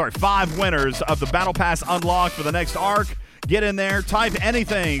 5 winners of the Battle Pass Unlocked for the next arc. Get in there, type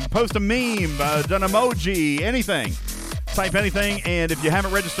anything, post a meme, an emoji, anything. Type anything, and if you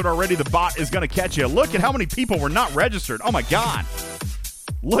haven't registered already, the bot is going to catch you. Look at how many people were not registered. Oh, my God.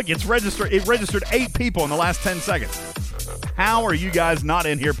 Look, it's registered. It registered 8 people in the last 10 seconds. How are you guys not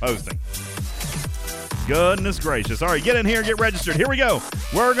in here posting? Goodness gracious. All right, get in here, get registered. Here we go.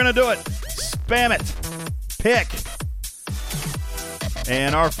 We're going to do it. Spam it. Pick.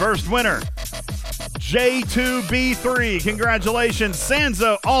 And our first winner, J2B3. Congratulations,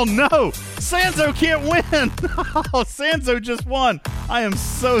 Sanzo. Oh, no. Sanzo can't win. Oh, Sanzo just won. I am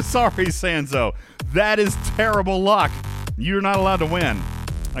so sorry, Sanzo. That is terrible luck. You're not allowed to win.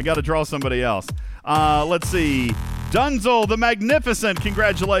 I got to draw somebody else. Let's see. Dunzel the Magnificent,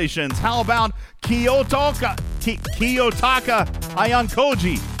 congratulations. How about Kiyotaka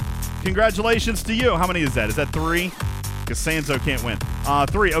Ayankoji? Congratulations to you. How many is that? Is that 3? because Sanzo can't win.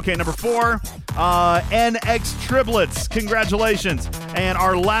 3. Okay, number 4, NX Triplets. Congratulations. And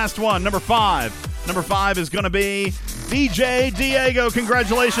our last one, number 5. Number 5 is going to be DJ Diego.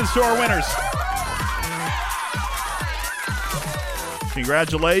 Congratulations to our winners.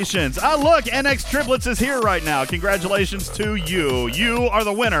 Congratulations. Look, NX Triplets is here right now. Congratulations to you. You are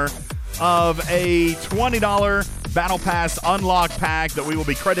the winner of a $20 Battle Pass Unlock Pack that we will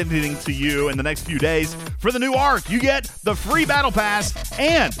be crediting to you in the next few days for the new arc. You get the free Battle Pass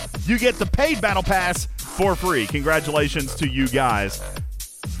and you get the paid Battle Pass for free. Congratulations to you guys.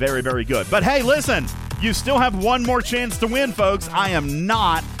 Very, very good. But hey, listen, you still have one more chance to win, folks. I am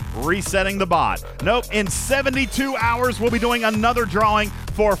not resetting the bot. Nope. In 72 hours, we'll be doing another drawing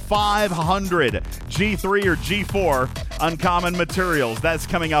for 500 G3 or G4 uncommon materials. That's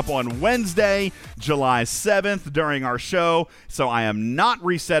coming up on Wednesday, July 7th during our show. So I am not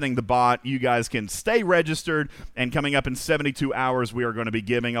resetting the bot. You guys can stay registered. And coming up in 72 hours, we are going to be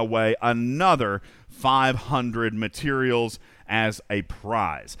giving away another 500 materials as a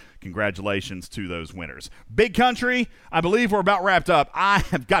prize. Congratulations to those winners. Big Country, I believe we're about wrapped up. I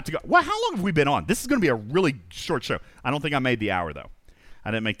have got to go. Well, how long have we been on? This is going to be a really short show. I don't think I made the hour, though.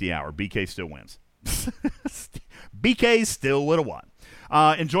 I didn't make the hour. BK still wins. BK still would have won.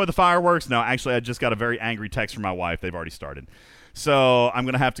 Enjoy the fireworks. No, actually, I just got a very angry text from my wife. They've already started. So I'm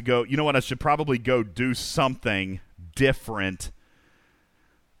going to have to go. You know what? I should probably go do something different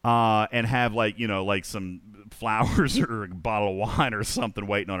and have, like some flowers or a bottle of wine or something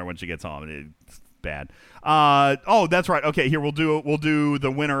waiting on her when she gets home. It's bad. That's right. Okay, here we'll do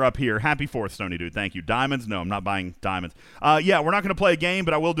the winner up here. Happy 4th, Stony Dude. Thank you. Diamonds? No, I'm not buying diamonds. Yeah, we're not going to play a game,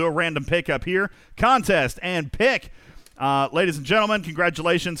 but I will do a random pick up here. Contest and pick. Ladies and gentlemen,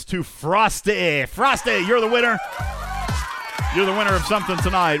 congratulations to Frosty. Frosty, you're the winner. You're the winner of something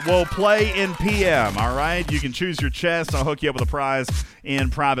tonight. We'll play in PM, all right? You can choose your chest. I'll hook you up with a prize in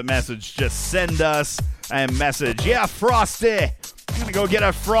private message. Just send us a message. Yeah, Frosty. I'm going to go get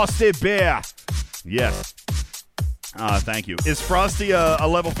a Frosty beer. Yes. Thank you. Is Frosty a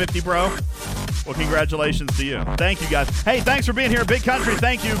level 50, bro? Well, congratulations to you. Thank you, guys. Hey, thanks for being here. Big Country,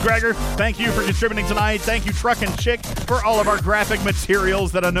 thank you. Gregor, thank you for contributing tonight. Thank you, Truck and Chick, for all of our graphic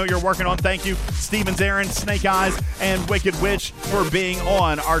materials that I know you're working on. Thank you, Stevens Aaron, Snake Eyes, and Wicked Witch for being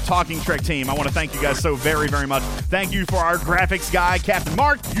on our Talking Trek team. I want to thank you guys so very, very much. Thank you for our graphics guy, Captain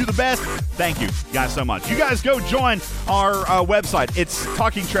Mark. You the best. Thank you guys so much. You guys go join our website. It's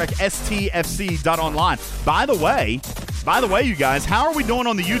TalkingTrekSTFC.online. By the way, you guys, how are we doing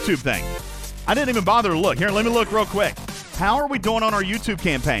on the YouTube thing? I didn't even bother to look. Here, let me look real quick. How are we doing on our YouTube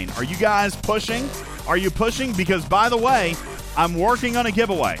campaign? Are you guys pushing? Are you pushing? Because, by the way, I'm working on a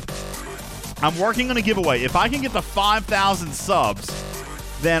giveaway. If I can get to 5,000 subs,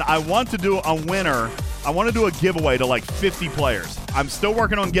 then I want to do a winner. I want to do a giveaway to like 50 players. I'm still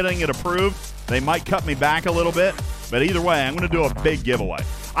working on getting it approved. They might cut me back a little bit. But either way, I'm going to do a big giveaway.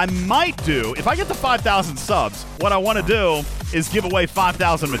 I might do, if I get to 5,000 subs, what I want to do is give away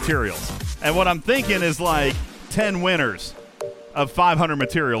 5,000 materials. And what I'm thinking is like 10 winners of 500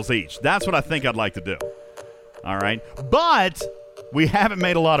 materials each. That's what I think I'd like to do. All right. But we haven't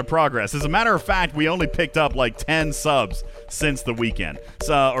made a lot of progress. As a matter of fact, we only picked up like 10 subs since the weekend,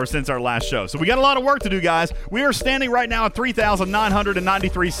 or since our last show. So we got a lot of work to do, guys. We are standing right now at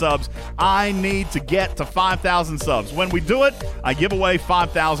 3,993 subs. I need to get to 5,000 subs. When we do it, I give away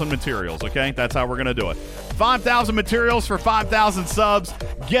 5,000 materials, okay? That's how we're going to do it. 5,000 materials for 5,000 subs.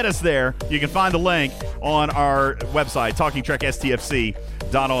 Get us there. You can find the link on our website,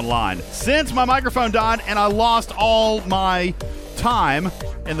 TalkingTrekSTFC.online. Since my microphone died and I lost all my time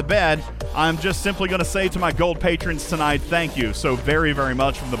in the bed, I'm just simply going to say to my gold patrons tonight, thank you so very, very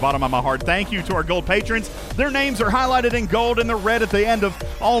much from the bottom of my heart. Thank you to our gold patrons. Their names are highlighted in gold and they're red at the end of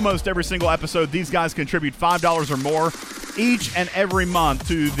almost every single episode. These guys contribute $5 or more each and every month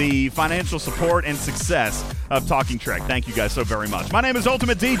to the financial support and success of Talking Trek. Thank you guys so very much. My name is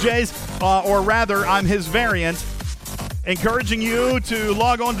Ultimate DJs, or rather, I'm his variant, encouraging you to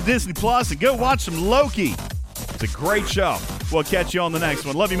log on to Disney Plus and go watch some Loki. It's a great show. We'll catch you on the next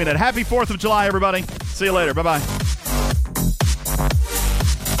one. Love you, minute. Happy 4th of July, everybody. See you later. Bye-bye.